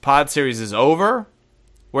pod series is over.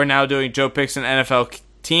 We're now doing Joe Picks an NFL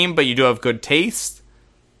team, but you do have good taste.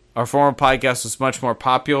 Our former podcast was much more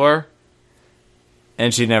popular,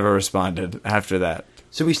 and she never responded after that.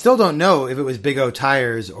 So we still don't know if it was Big O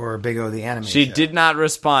Tires or Big O the anime She show. did not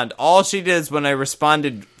respond. All she did is when I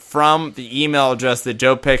responded from the email address that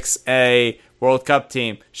Joe Picks a World Cup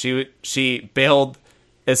team, she bailed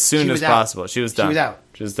as soon as possible. She was done. She was out.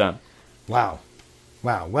 She was done. Wow.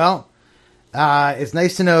 Well, it's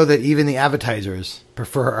nice to know that even the advertisers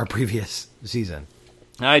prefer our previous season.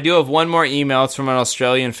 Now, I do have one more email. It's from an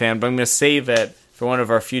Australian fan, but I'm going to save it for one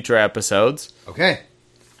of our future episodes. Okay.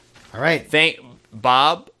 All right. Thank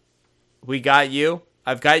Bob. We got you.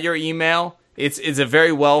 I've got your email. It's a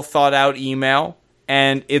very well thought out email,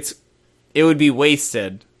 and it would be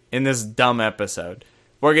wasted in this dumb episode.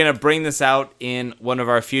 We're going to bring this out in one of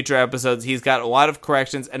our future episodes. He's got a lot of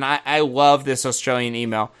corrections, and I love this Australian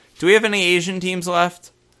email. Do we have any Asian teams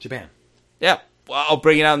left? Japan. Yeah. Well, I'll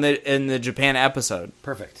bring it out in the Japan episode.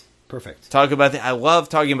 Perfect. I love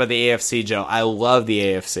talking about the AFC, Joe. I love the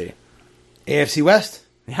AFC. AFC West?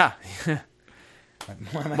 Yeah.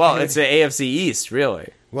 Well, it's the AFC East, really.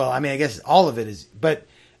 Well, I mean, I guess all of it is, but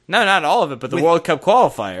No, not all of it, but the World Cup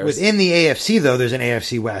qualifiers. Within the AFC, though, there's an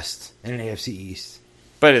AFC West and an AFC East.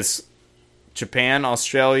 But it's Japan,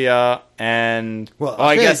 Australia, and...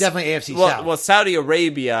 I guess definitely AFC South. Well, Saudi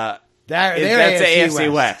Arabia, that's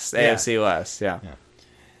AFC West. AFC West, yeah.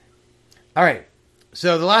 All right.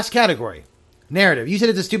 So the last category, narrative. You said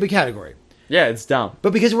it's a stupid category. Yeah, it's dumb.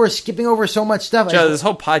 But because we're skipping over so much stuff... Joe, this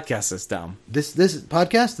whole podcast is dumb. This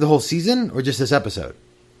podcast? The whole season? Or just this episode?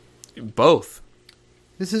 Both.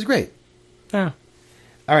 This is great. Yeah.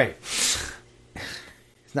 All right.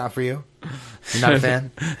 It's not for you? You're not a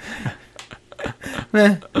fan?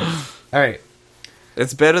 All right.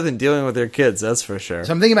 It's better than dealing with their kids, that's for sure.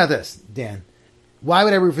 So I'm thinking about this, Dan. Why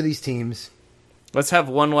would I root for these teams? Let's have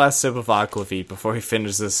one last sip of aquavit before we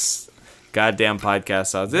finish this goddamn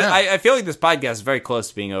podcast out. I feel like this podcast is very close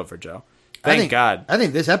to being over, Joe. Thank God. I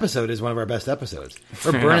think this episode is one of our best episodes.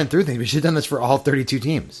 We're burning through things. We should have done this for all 32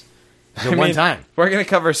 teams. One time. We're going to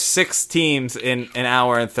cover 6 teams in an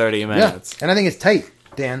hour and 30 minutes. Yeah, and I think it's tight,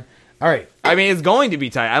 Dan. All right. I mean, it's going to be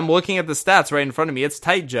tight. I'm looking at the stats right in front of me. It's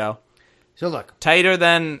tight, Joe. So look. Tighter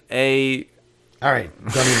than a... All right. Don't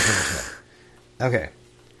even finish that. Okay.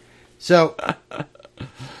 So...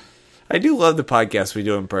 I do love the podcast we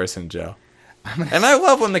do in person, Joe. And I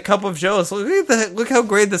love when the cup of Joe is... Look how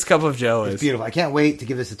great this cup of Joe is. It's beautiful. I can't wait to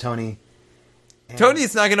give this to Tony.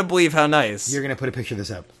 Tony's not going to believe how nice. You're going to put a picture of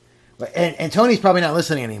this up. And Tony's probably not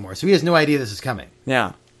listening anymore, so he has no idea this is coming.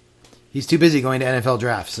 Yeah. He's too busy going to NFL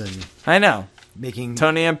drafts and... I know. Making...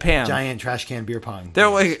 Tony and Pam. Giant trash can beer pong. They're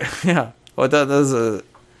like... Yeah. Well, those are...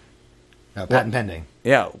 patent pending.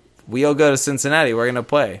 Yeah. We'll go to Cincinnati. We're going to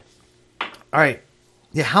play. All right.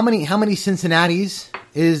 Yeah, how many Cincinnatis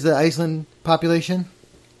is the Iceland population?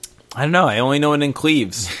 I don't know. I only know it in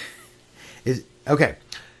Cleves. Okay.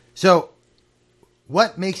 So,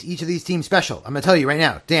 what makes each of these teams special? I'm going to tell you right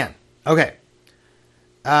now. Dan. Okay.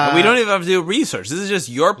 We don't even have to do research. This is just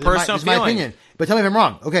your personal feeling. My opinion. But tell me if I'm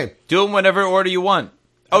wrong. Okay. Do them whatever order you want.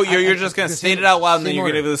 Oh, you're just going to state it out loud and then you're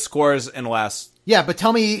going to give the scores in last. Yeah, but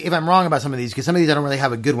tell me if I'm wrong about some of these, because some of these I don't really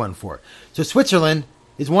have a good one for. So Switzerland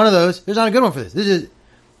is one of those. There's not a good one for this. This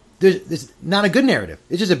is not a good narrative.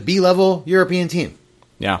 It's just a B-level European team.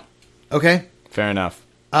 Yeah. Okay? Fair enough.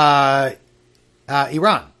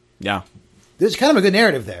 Iran. Yeah. There's kind of a good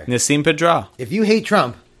narrative there. Nassim Pedra. If you hate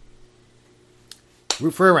Trump,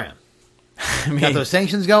 root for Iran. I mean, got those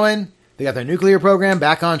sanctions going. They got their nuclear program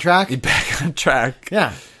back on track. Back on track.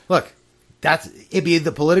 Yeah. Look, it'd be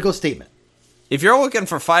the political statement. If you're looking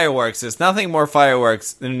for fireworks, there's nothing more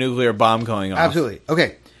fireworks than a nuclear bomb going off. Absolutely.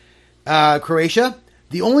 Okay. Croatia.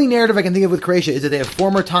 The only narrative I can think of with Croatia is that they have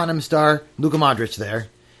former Tottenham star Luka Modric there.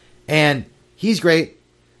 And he's great.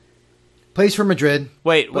 Plays for Madrid.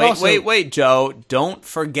 Wait, Joe. Don't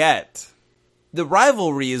forget. The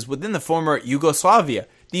rivalry is within the former Yugoslavia.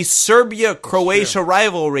 The Serbia-Croatia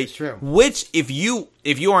rivalry. It's true. Which, if you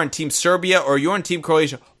are on Team Serbia or you're on Team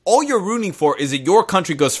Croatia, all you're rooting for is that your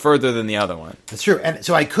country goes further than the other one. That's true. And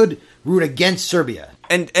so I could root against Serbia.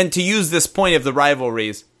 And to use this point of the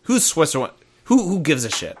rivalries, who's Switzerland? Who gives a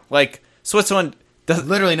shit? Like, Switzerland...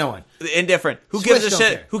 Literally no one. Indifferent. Who gives a shit?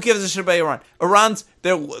 Care. Who gives a shit about Iran? Iran's...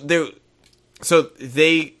 So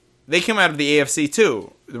they came out of the AFC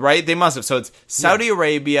too, right? They must have. So it's Saudi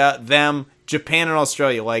Arabia, them, Japan, and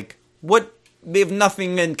Australia. Like, what? They have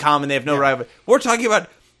nothing in common. They have no rivalry. We're talking about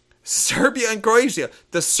Serbia and Croatia.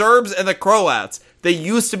 The Serbs and the Croats. They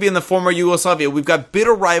used to be in the former Yugoslavia. We've got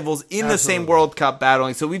bitter rivals in the same World Cup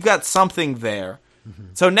battling. So we've got something there. Mm-hmm.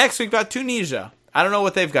 So next we've got Tunisia. I don't know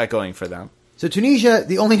what they've got going for them. So Tunisia,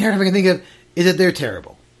 the only narrative I can think of is that they're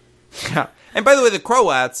terrible. Yeah. And by the way, the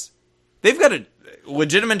Croats, they've got a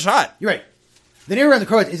legitimate shot. You're right. The narrative around the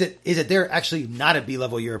Croats is that they're actually not a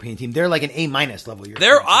B-level European team. They're like an A-minus level European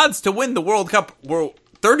Their team. odds to win the World Cup were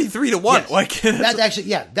 33-1. Yes. Like, that's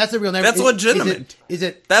actually, that's the real narrative. That's legitimate. Is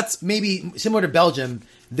it that's maybe similar to Belgium?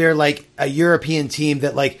 They're like a European team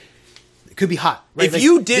that like could be hot. Right?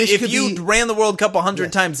 If you ran the World Cup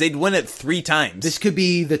 100 times, they'd win it 3 times. This could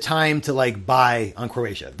be the time to like buy on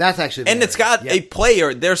Croatia. That's actually and it's got a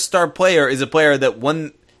player. Their star player is a player that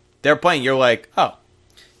when they're playing, you're like, oh,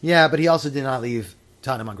 yeah, but he also did not leave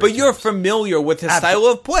Tottenham on great terms. You're familiar with his style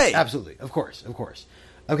of play. Absolutely, of course.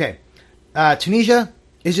 Okay, Tunisia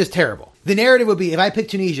is just terrible. The narrative would be if I pick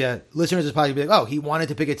Tunisia, listeners would probably be like, oh, he wanted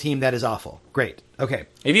to pick a team that is awful. Great. Okay.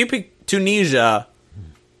 If you pick Tunisia,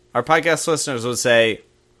 our podcast listeners would say,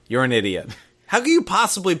 you're an idiot. How can you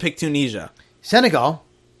possibly pick Tunisia? Senegal.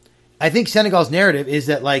 I think Senegal's narrative is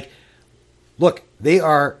that, like, look, they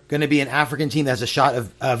are going to be an African team that has a shot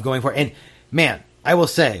of going for it. And, man, I will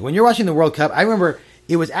say, when you're watching the World Cup, I remember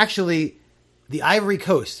it was actually the Ivory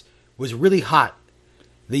Coast was really hot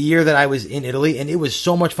the year that I was in Italy, and it was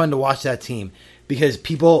so much fun to watch that team because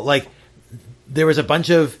people there was a bunch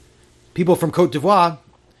of people from Cote d'Ivoire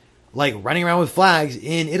running around with flags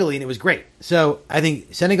in Italy, and it was great. So I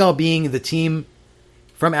think Senegal being the team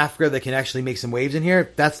from Africa that can actually make some waves in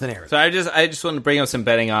here, that's the narrative. So I just want to bring up some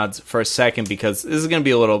betting odds for a second because this is going to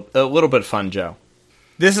be a little bit fun, Joe.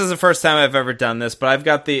 This is the first time I've ever done this, but I've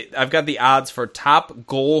got the odds for top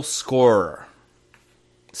goal scorer.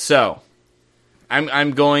 So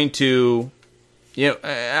I'm going to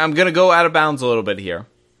I'm going to go out of bounds a little bit here.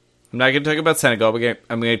 I'm not going to talk about Senegal.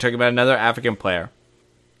 I'm going to talk about another African player.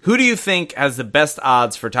 Who do you think has the best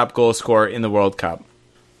odds for top goal scorer in the World Cup?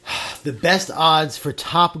 The best odds for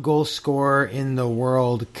top goal scorer in the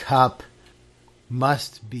World Cup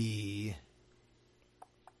must be...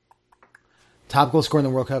 Top goal scorer in the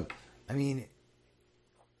World Cup? I mean,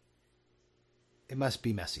 it must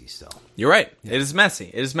be Messi still. You're right. Yeah. It is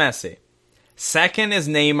Messi. Second is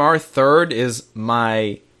Neymar. Third is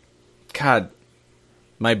my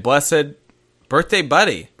blessed birthday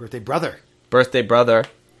buddy. Birthday brother.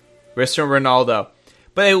 Cristiano Ronaldo.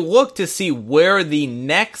 But I looked to see where the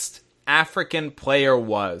next African player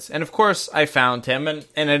was. And of course, I found him,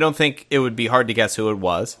 and I don't think it would be hard to guess who it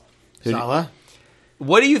was. Salah?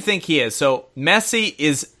 What do you think he is? So, Messi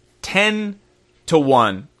is 10-1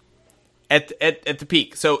 at the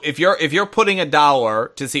peak. So, if you're putting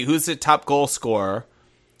 $1 to see who's the top goal scorer,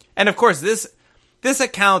 and of course, this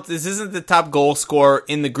isn't the top goal scorer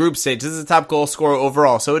in the group stage. This is the top goal scorer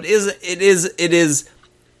overall. So, it is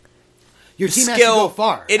your team skill. Has to go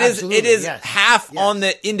far. It is yes. half on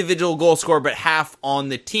the individual goal scorer, but half on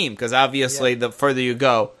the team. Because obviously, the further you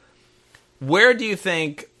go, where do you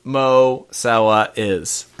think Mo Salah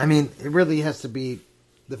is? I mean, it really has to be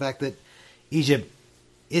the fact that Egypt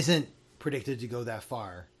isn't predicted to go that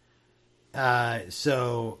far.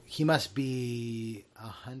 So he must be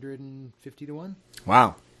 150-1.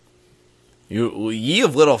 Wow. You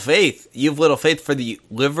have little faith. You have little faith for the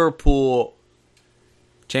Liverpool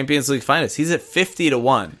Champions League finalists. He's at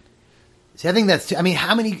 50-1. See, I think that's... I mean,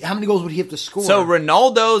 how many goals would he have to score? So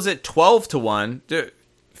Ronaldo's at 12-1.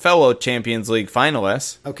 Fellow Champions League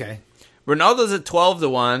finalists. Okay. Ronaldo's at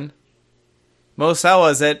 12-1. Mo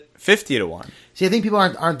Salah's at 50-1. See, I think people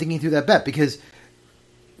aren't thinking through that bet because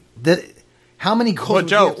how many goals? Well,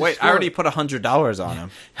 Joe, wait, I already put $100 on him.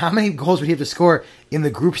 How many goals would he have to score in the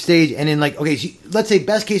group stage and in so let's say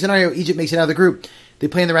best case scenario, Egypt makes it out of the group. They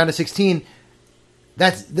play in the round of 16.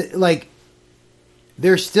 That's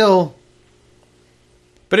they're still.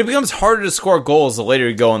 But it becomes harder to score goals the later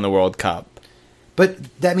you go in the World Cup.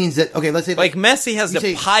 But that means that, okay, let's say... Messi has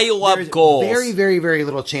to pile up goals. Very, very, very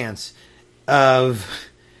little chance of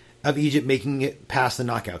Egypt making it past the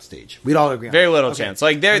knockout stage. We'd all agree on very little chance.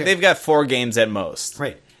 They've got 4 games at most.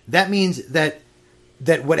 Right. That means that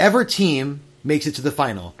whatever team makes it to the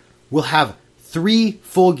final will have 3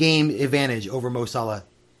 full game advantage over Mo Salah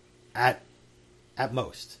at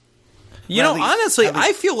most. Honestly,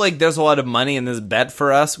 I feel like there's a lot of money in this bet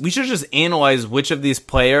for us. We should just analyze which of these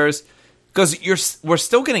players... Because we're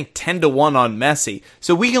still getting 10-1 on Messi.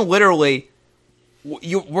 So we can literally...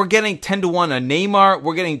 we're getting 10-1 on Neymar.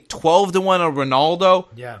 We're getting 12-1 on Ronaldo.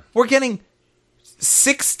 Yeah. We're getting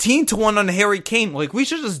 16-1 on Harry Kane. We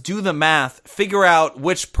should just do the math, figure out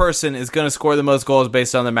which person is going to score the most goals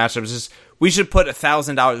based on the matchups. We should put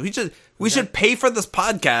 $1,000. We should pay for this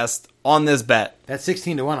podcast on this bet. That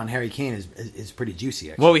 16-1 on Harry Kane is pretty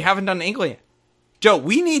juicy, actually. Well, we haven't done England yet. Joe,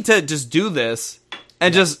 we need to just do this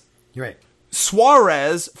and just... You're right.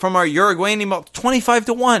 Suarez from our Uruguayan team,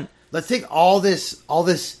 25-1. Let's take all this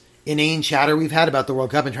inane chatter we've had about the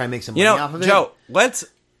World Cup and try and make some money off of it. Joe, let's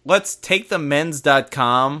take the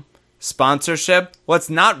men's.com sponsorship. Let's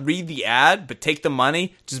not read the ad, but take the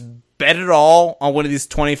money. Just bet it all on one of these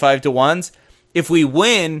 25-1s. If we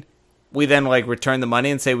win, we then return the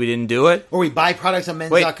money and say we didn't do it. Or we buy products on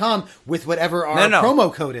men's.com with whatever our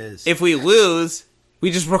promo code is. If we lose... We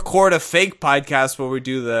just record a fake podcast where we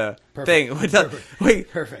do the thing.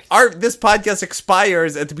 Perfect. This podcast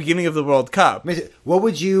expires at the beginning of the World Cup. What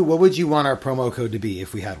would you want our promo code to be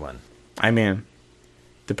if we had one? I mean,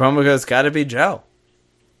 the promo code's got to be Joe.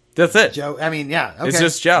 That's it. Joe. I mean, yeah. Okay. It's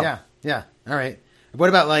just Joe. Yeah. All right. What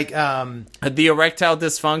about the erectile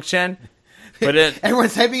dysfunction? Put it.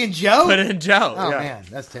 Everyone's typing in Joe. Put it in Joe. Oh man,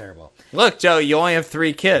 that's terrible. Look, Joe, you only have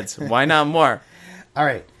 3 kids. Why not more? All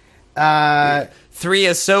right. 3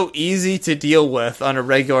 is so easy to deal with on a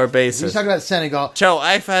regular basis. Let's talk about Senegal. Joe,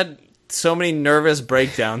 I've had so many nervous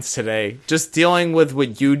breakdowns today, just dealing with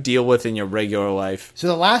what you deal with in your regular life. So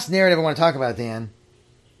the last narrative I want to talk about, Dan,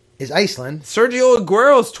 is Iceland. Sergio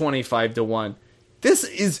Aguero's 25-1.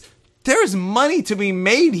 There's money to be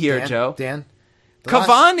made here, Joe. Dan.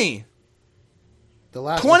 Cavani. The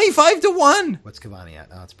last 25-1. What's Cavani at?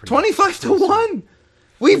 Oh, it's pretty 25-1.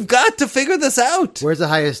 We've got to figure this out. Where's the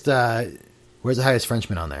highest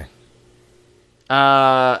Frenchman on there?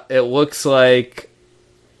 It looks like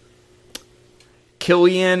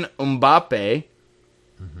Kylian Mbappe,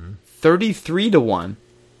 33-1.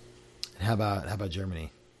 How about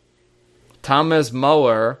Germany? Thomas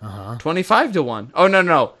Muller, 25-1. Oh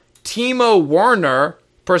no, Timo Werner,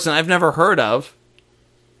 person I've never heard of,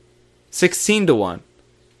 16-1.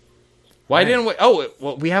 Why didn't we? Oh,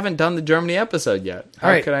 well, we haven't done the Germany episode yet.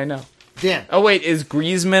 How could I know? Dan. Oh wait, is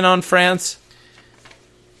Griezmann on France?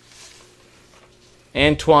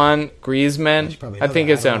 Antoine Griezmann. I think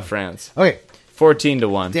it's on France. Okay.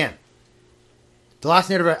 14-1. Dan. The last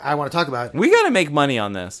narrative I want to talk about. We got to make money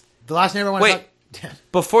on this. The last narrative I want to talk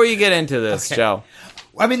about. Before you get into this, Joe.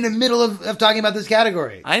 I'm in the middle of talking about this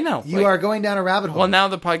category. I know. You are going down a rabbit hole. Well, now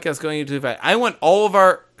the podcast is going too fast. I want all of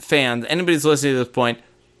our fans, anybody who's listening to this point,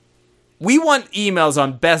 we want emails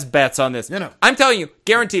on best bets on this. No. I'm telling you,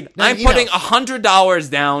 guaranteed. I'm putting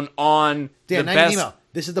 $100 down on Dan, the best. Email.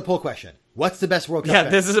 This is the poll question. What's the best World Cup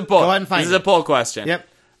bet? This is a poll. Go ahead and find This is a poll question. Yep.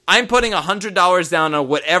 I'm putting $100 down on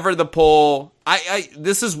whatever the poll.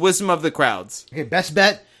 This is wisdom of the crowds. Okay, best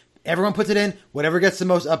bet. Everyone puts it in. Whatever gets the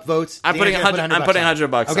most upvotes. I'm putting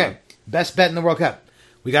 $100 Okay. on. Best bet in the World Cup.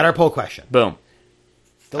 We got our poll question. Boom.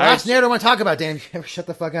 The last narrative I want to talk about, Dan, shut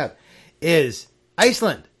the fuck up, is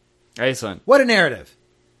Iceland. Iceland. What a narrative.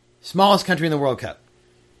 Smallest country in the World Cup.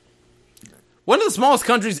 One of the smallest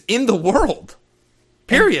countries in the world.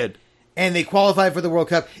 Period. And they qualified for the World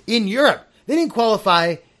Cup in Europe. They didn't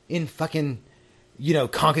qualify in fucking,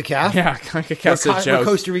 CONCACAF. Yeah, CONCACAF's a joke. Where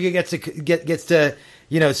Costa Rica gets to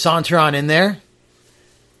saunter on in there.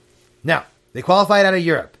 Now, they qualified out of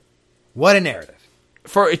Europe. What a narrative.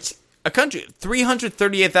 For it's a country,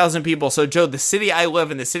 338,000 people. So, Joe, the city I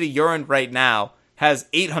live in, the city you're in right now, has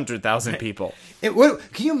 800,000 people. Can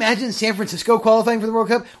you imagine San Francisco qualifying for the World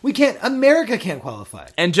Cup? America can't qualify.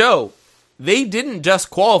 And, Joe, they didn't just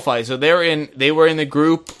qualify. So they were in the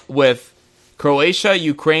group with Croatia,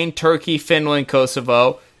 Ukraine, Turkey, Finland,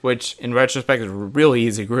 Kosovo, which in retrospect is a really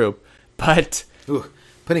easy group. But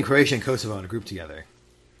putting Croatia and Kosovo in a group together.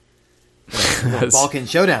 Balkan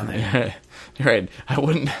showdown there. Right. I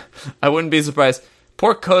wouldn't be surprised.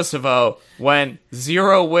 Poor Kosovo went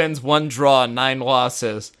 0 wins, 1 draw, 9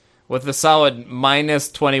 losses with a solid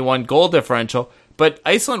minus 21 goal differential. But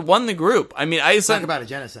Iceland won the group. I mean, Iceland. Talk about a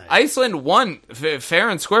genocide. Iceland won fair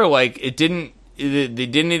and square. Like they didn't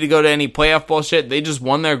need to go to any playoff bullshit. They just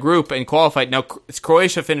won their group and qualified. Now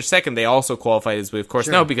Croatia finished second. They also qualified, as we of course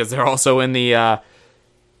know, because they're also in the.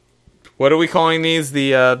 What are we calling these?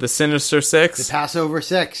 The Sinister Six. The Passover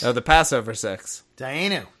Six. Oh, the Passover Six.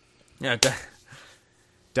 Dainu. Yeah,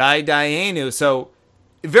 Dainu. So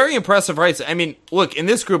very impressive, right? I mean, look, in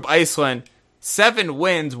this group, Iceland. 7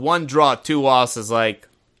 wins, 1 draw, 2 losses. Like,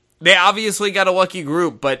 they obviously got a lucky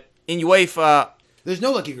group, but in UEFA, there's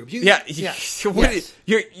no lucky group.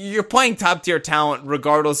 You're playing top tier talent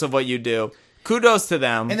regardless of what you do. Kudos to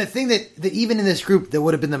them. And the thing that even in this group, that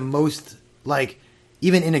would have been the most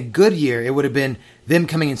even in a good year, it would have been them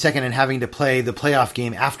coming in second and having to play the playoff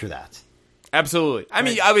game after that. Absolutely. I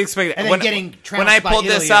mean, I would expect that. And then getting when I pulled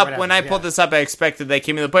this up, I expected they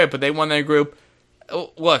came in the playoff, but they won their group.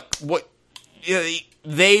 Look,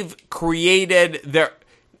 they've created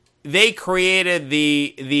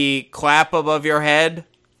the clap above your head.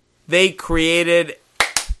 They created.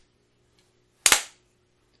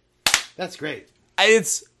 That's great.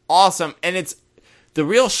 It's awesome, and it's the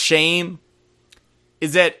real shame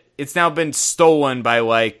is that it's now been stolen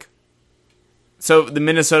by so the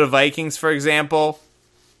Minnesota Vikings, for example.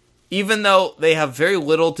 Even though they have very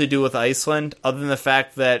little to do with Iceland, other than the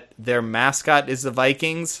fact that their mascot is the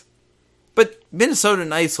Vikings. But Minnesota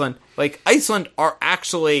and Iceland, Iceland are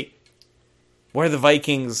actually where the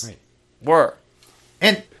Vikings were.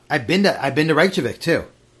 And I've been to Reykjavik too.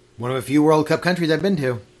 One of a few World Cup countries I've been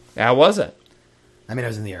to. How was it? I mean, I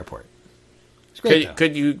was in the airport. It's great.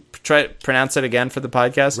 Could you try to pronounce it again for the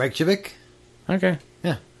podcast? Reykjavik. Okay.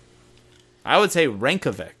 Yeah. I would say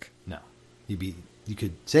Reykjavik. No, you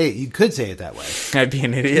could say it that way. I'd be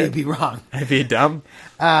an idiot. You'd be wrong. I'd be dumb.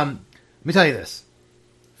 Let me tell you this.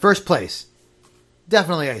 First place,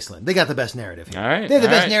 definitely Iceland. They got the best narrative here. All right. They have the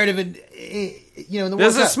best narrative in the World Cup.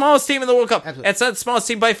 This is the smallest team in the World Cup. Absolutely. It's not the smallest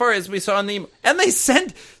team by far, as we saw in the email. And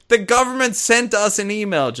the government sent us an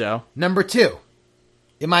email, Joe. Number 2,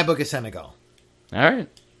 in my book, is Senegal. All right.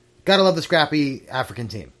 Gotta love the scrappy African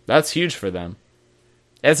team. That's huge for them.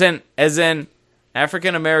 As in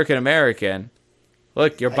African American.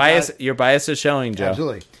 Look, your bias is showing, Joe.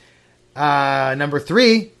 Absolutely. Number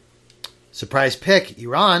 3, surprise pick,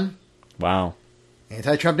 Iran. Wow.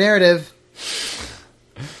 Anti-Trump narrative.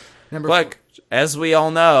 Look, as we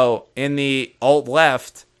all know, in the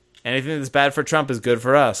alt-left, anything that's bad for Trump is good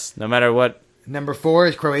for us, no matter what. Number 4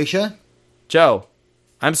 is Croatia. Joe,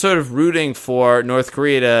 I'm sort of rooting for North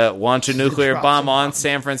Korea to launch a nuclear bomb on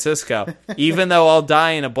San Francisco. Even though I'll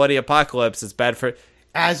die in a bloody apocalypse, it's bad for...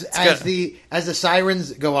 As the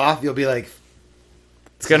sirens go off, you'll be like,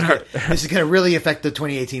 it's gonna hurt. This is gonna really affect the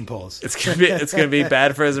 2018 polls. It's gonna be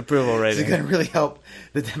bad for his approval rating. It's gonna really help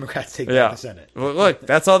the Democrats take back the Senate. Well, look,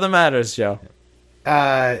 that's all that matters, Joe.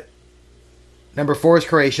 Number 4 is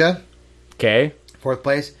Croatia. Okay. 4th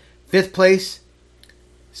place. 5th place,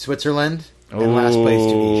 Switzerland. And last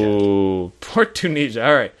place, Tunisia. Poor Tunisia.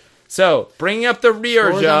 All right. So, bringing up the rear,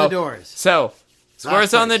 Scores Joe. on the doors. So,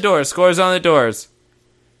 scores on the doors. Scores on the doors.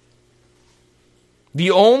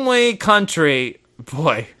 The only country,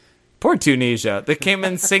 boy, poor Tunisia, that came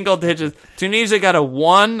in single digits. Tunisia got a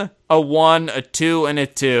 1, a 1, a 2, and a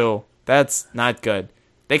 2. That's not good.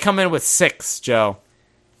 They come in with 6, Joe.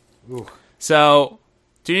 Ooh. So,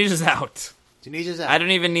 Tunisia's out. Tunisia's out. I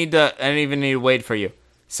don't even need to wait for you.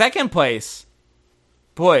 Second place,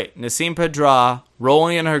 boy, Nassim Pedra,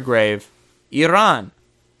 rolling in her grave, Iran.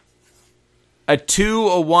 A 2,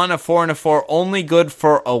 a 1, a 4, and a 4, only good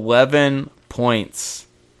for 11 points.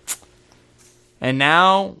 And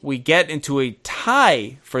now we get into a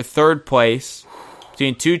tie for third place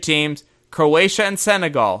between two teams, Croatia and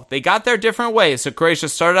Senegal. They got their different ways. So Croatia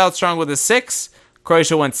started out strong with a 6.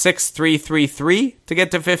 Croatia went 6-3-3-3 to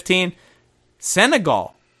get to 15.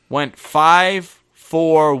 Senegal went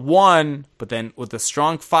 5-4-1, but then with a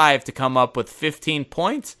strong 5 to come up with 15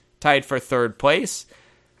 points, tied for third place.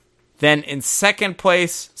 Then in second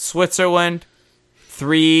place, Switzerland,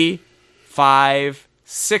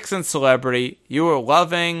 3-5-6 in celebrity. You were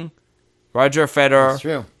loving Roger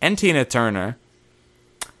Federer and Tina Turner.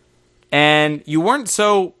 And you weren't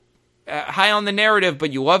so high on the narrative,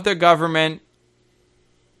 but you loved their government.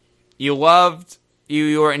 You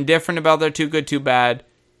were indifferent about their Too Good, Too Bad.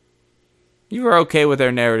 You were okay with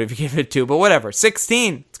their narrative. You gave it 2, but whatever.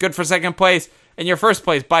 16. It's good for second place. And your first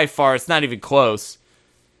place, by far, it's not even close,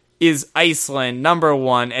 is Iceland, number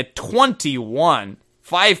 1 at 21.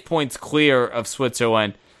 5 points clear of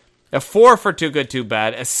Switzerland. A 4 for Too Good, Too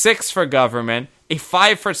Bad. A 6 for government. A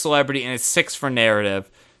 5 for celebrity. And a 6 for narrative.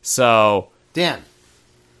 So, Dan,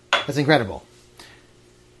 that's incredible.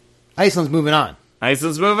 Iceland's moving on.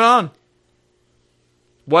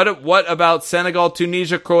 What about Senegal,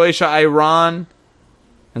 Tunisia, Croatia, Iran,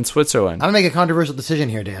 and Switzerland? I'm going to make a controversial decision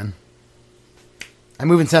here, Dan. I'm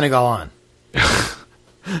moving Senegal on.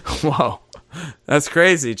 Whoa. That's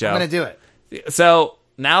crazy, Joe. I'm going to do it. So,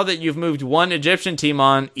 now that you've moved one Egyptian team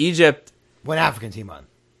on, Egypt... One African team on.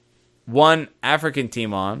 One African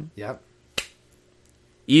team on. Yep.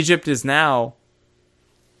 Egypt is now...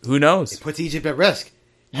 Who knows? It puts Egypt at risk.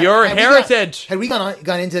 Your heritage. Had we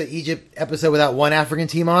gone into Egypt episode without one African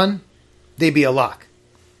team on, they'd be a lock.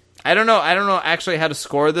 I don't know actually how to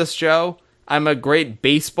score this, Joe. I'm a great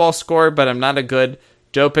baseball scorer, but I'm not a good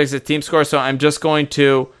Joe Picks a team scorer, so I'm just going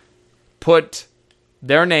to put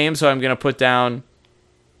their name. So I'm going to put down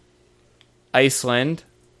Iceland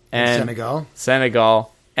and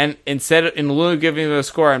Senegal. And in lieu of giving them a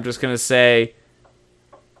score, I'm just going to say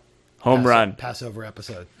home run. Passover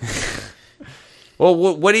episode. Well,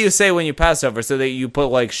 what do you say when you pass over? So that you put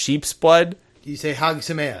like sheep's blood? You say Hag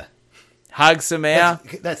Sameah. Hag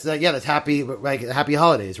Sameah? That's happy, like happy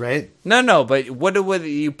holidays, right? No, but what do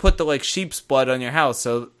you put the like sheep's blood on your house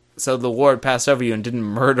so the Lord passed over you and didn't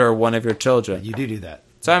murder one of your children? You do that.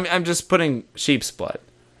 So I'm just putting sheep's blood.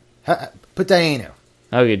 Put Dayenu.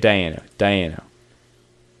 Okay, Dayenu.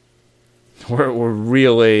 We're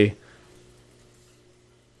really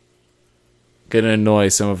going to annoy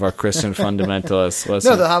some of our Christian fundamentalists.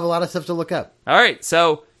 Listen. No, they'll have a lot of stuff to look up. All right,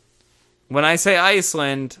 so when I say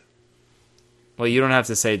Iceland, well, you don't have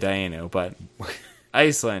to say Dayenu, but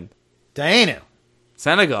Iceland. Dayenu.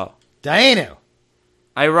 Senegal. Dayenu.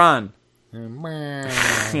 Iran.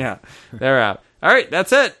 Yeah, they're out. All right,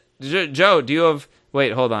 that's it. Joe, do you have...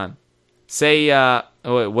 Wait, hold on. Say,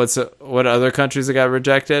 what other countries that got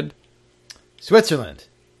rejected? Switzerland.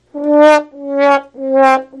 I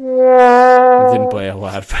didn't play a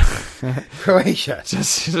lot. Croatia.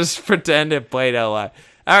 Just pretend it played out loud.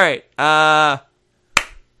 All right.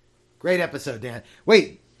 Great episode, Dan.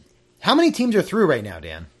 Wait, how many teams are through right now,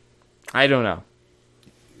 Dan? I don't know.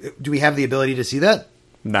 Do we have the ability to see that?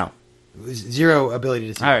 No. Zero ability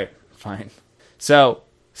to see All right, fine. So,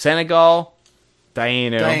 Senegal,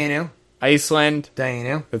 Dainu. Dainu. Iceland,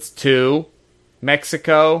 Dainu. that's 2.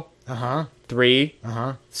 Mexico, 3.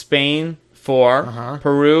 Spain, 4.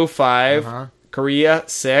 Peru, 5. Korea,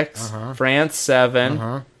 6. France,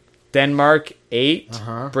 7. Denmark, 8.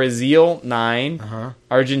 Brazil, 9.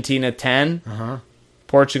 Argentina, 10.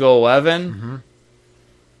 Portugal, 11.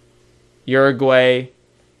 Uruguay,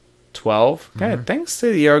 12. God, thanks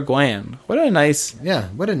to the Uruguayan. What a nice email.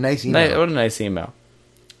 What a nice email.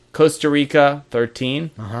 Costa Rica, 13.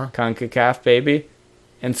 CONCACAF, baby.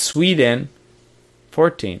 And Sweden,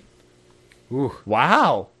 14. Ooh.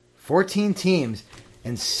 Wow. 14 teams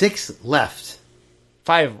and 6 left.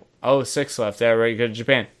 5. Oh, 6 left. Yeah, right. Go to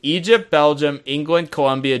Japan. Egypt, Belgium, England,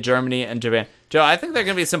 Colombia, Germany, and Japan. Joe, I think there are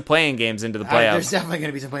going to be some playing games into the playoffs. There's definitely going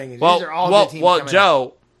to be some playing games. Well, These are all good teams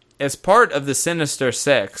Joe, as part of the Sinister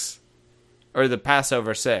 6, or the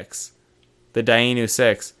Passover 6, the Dainu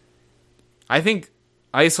 6, I think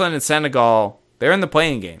Iceland and Senegal, they're in the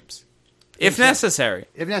playing games. If necessary.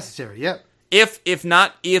 If necessary, yep. If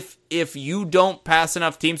not, if you don't pass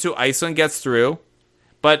enough teams through, Iceland gets through.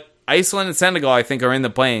 But Iceland and Senegal, I think, are in the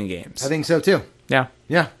playing games. I think so, too. Yeah.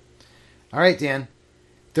 Yeah. All right, Dan.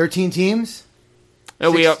 13 teams?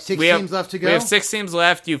 Six teams left to go? We have 6 teams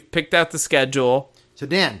left. You've picked out the schedule. So,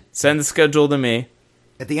 Dan. Send the schedule to me.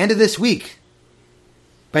 At the end of this week,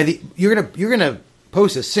 you're gonna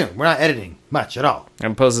post this soon. We're not editing much at all. I'm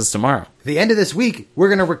going to post this tomorrow. At the end of this week, we're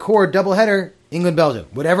going to record doubleheader England-Belgium.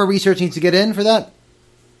 Whatever research needs to get in for that,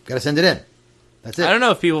 got to send it in. That's it. I don't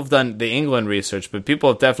know if people have done the England research, but people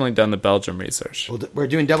have definitely done the Belgium research. Well, we're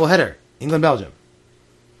doing doubleheader England-Belgium.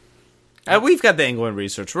 We've got the England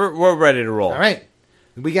research. We're ready to roll. All right.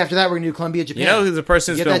 The week after that, we're going to do Colombia-Japan. You know who's the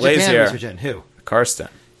person who's been lazy here? Who? Karsten.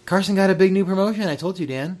 Karsten got a big new promotion. I told you,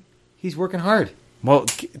 Dan. He's working hard. Well,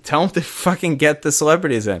 tell him to fucking get the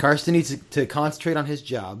celebrities in. Karsten needs to concentrate on his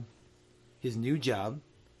job, his new job.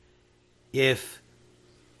 If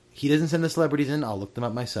he doesn't send the celebrities in, I'll look them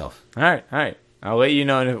up myself. All right. I'll let you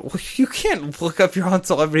know. You can't look up your own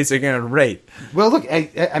celebrities they're going to rate. Well, look,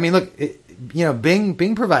 I mean, look,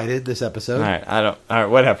 Bing provided this episode. All right,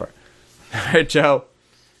 whatever. All right, Joe.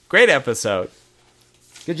 Great episode.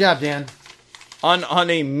 Good job, Dan. On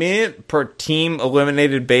a minute per team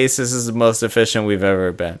eliminated basis, is the most efficient we've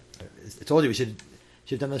ever been. I told you we should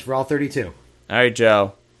have done this for all 32. All right,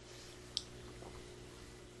 Joe.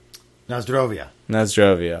 Nazdrovia.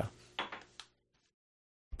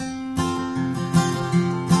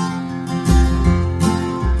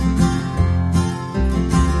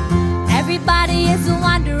 Everybody is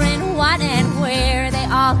wondering what and where they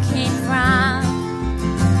all came from.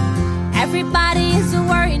 Everybody is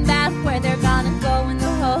worried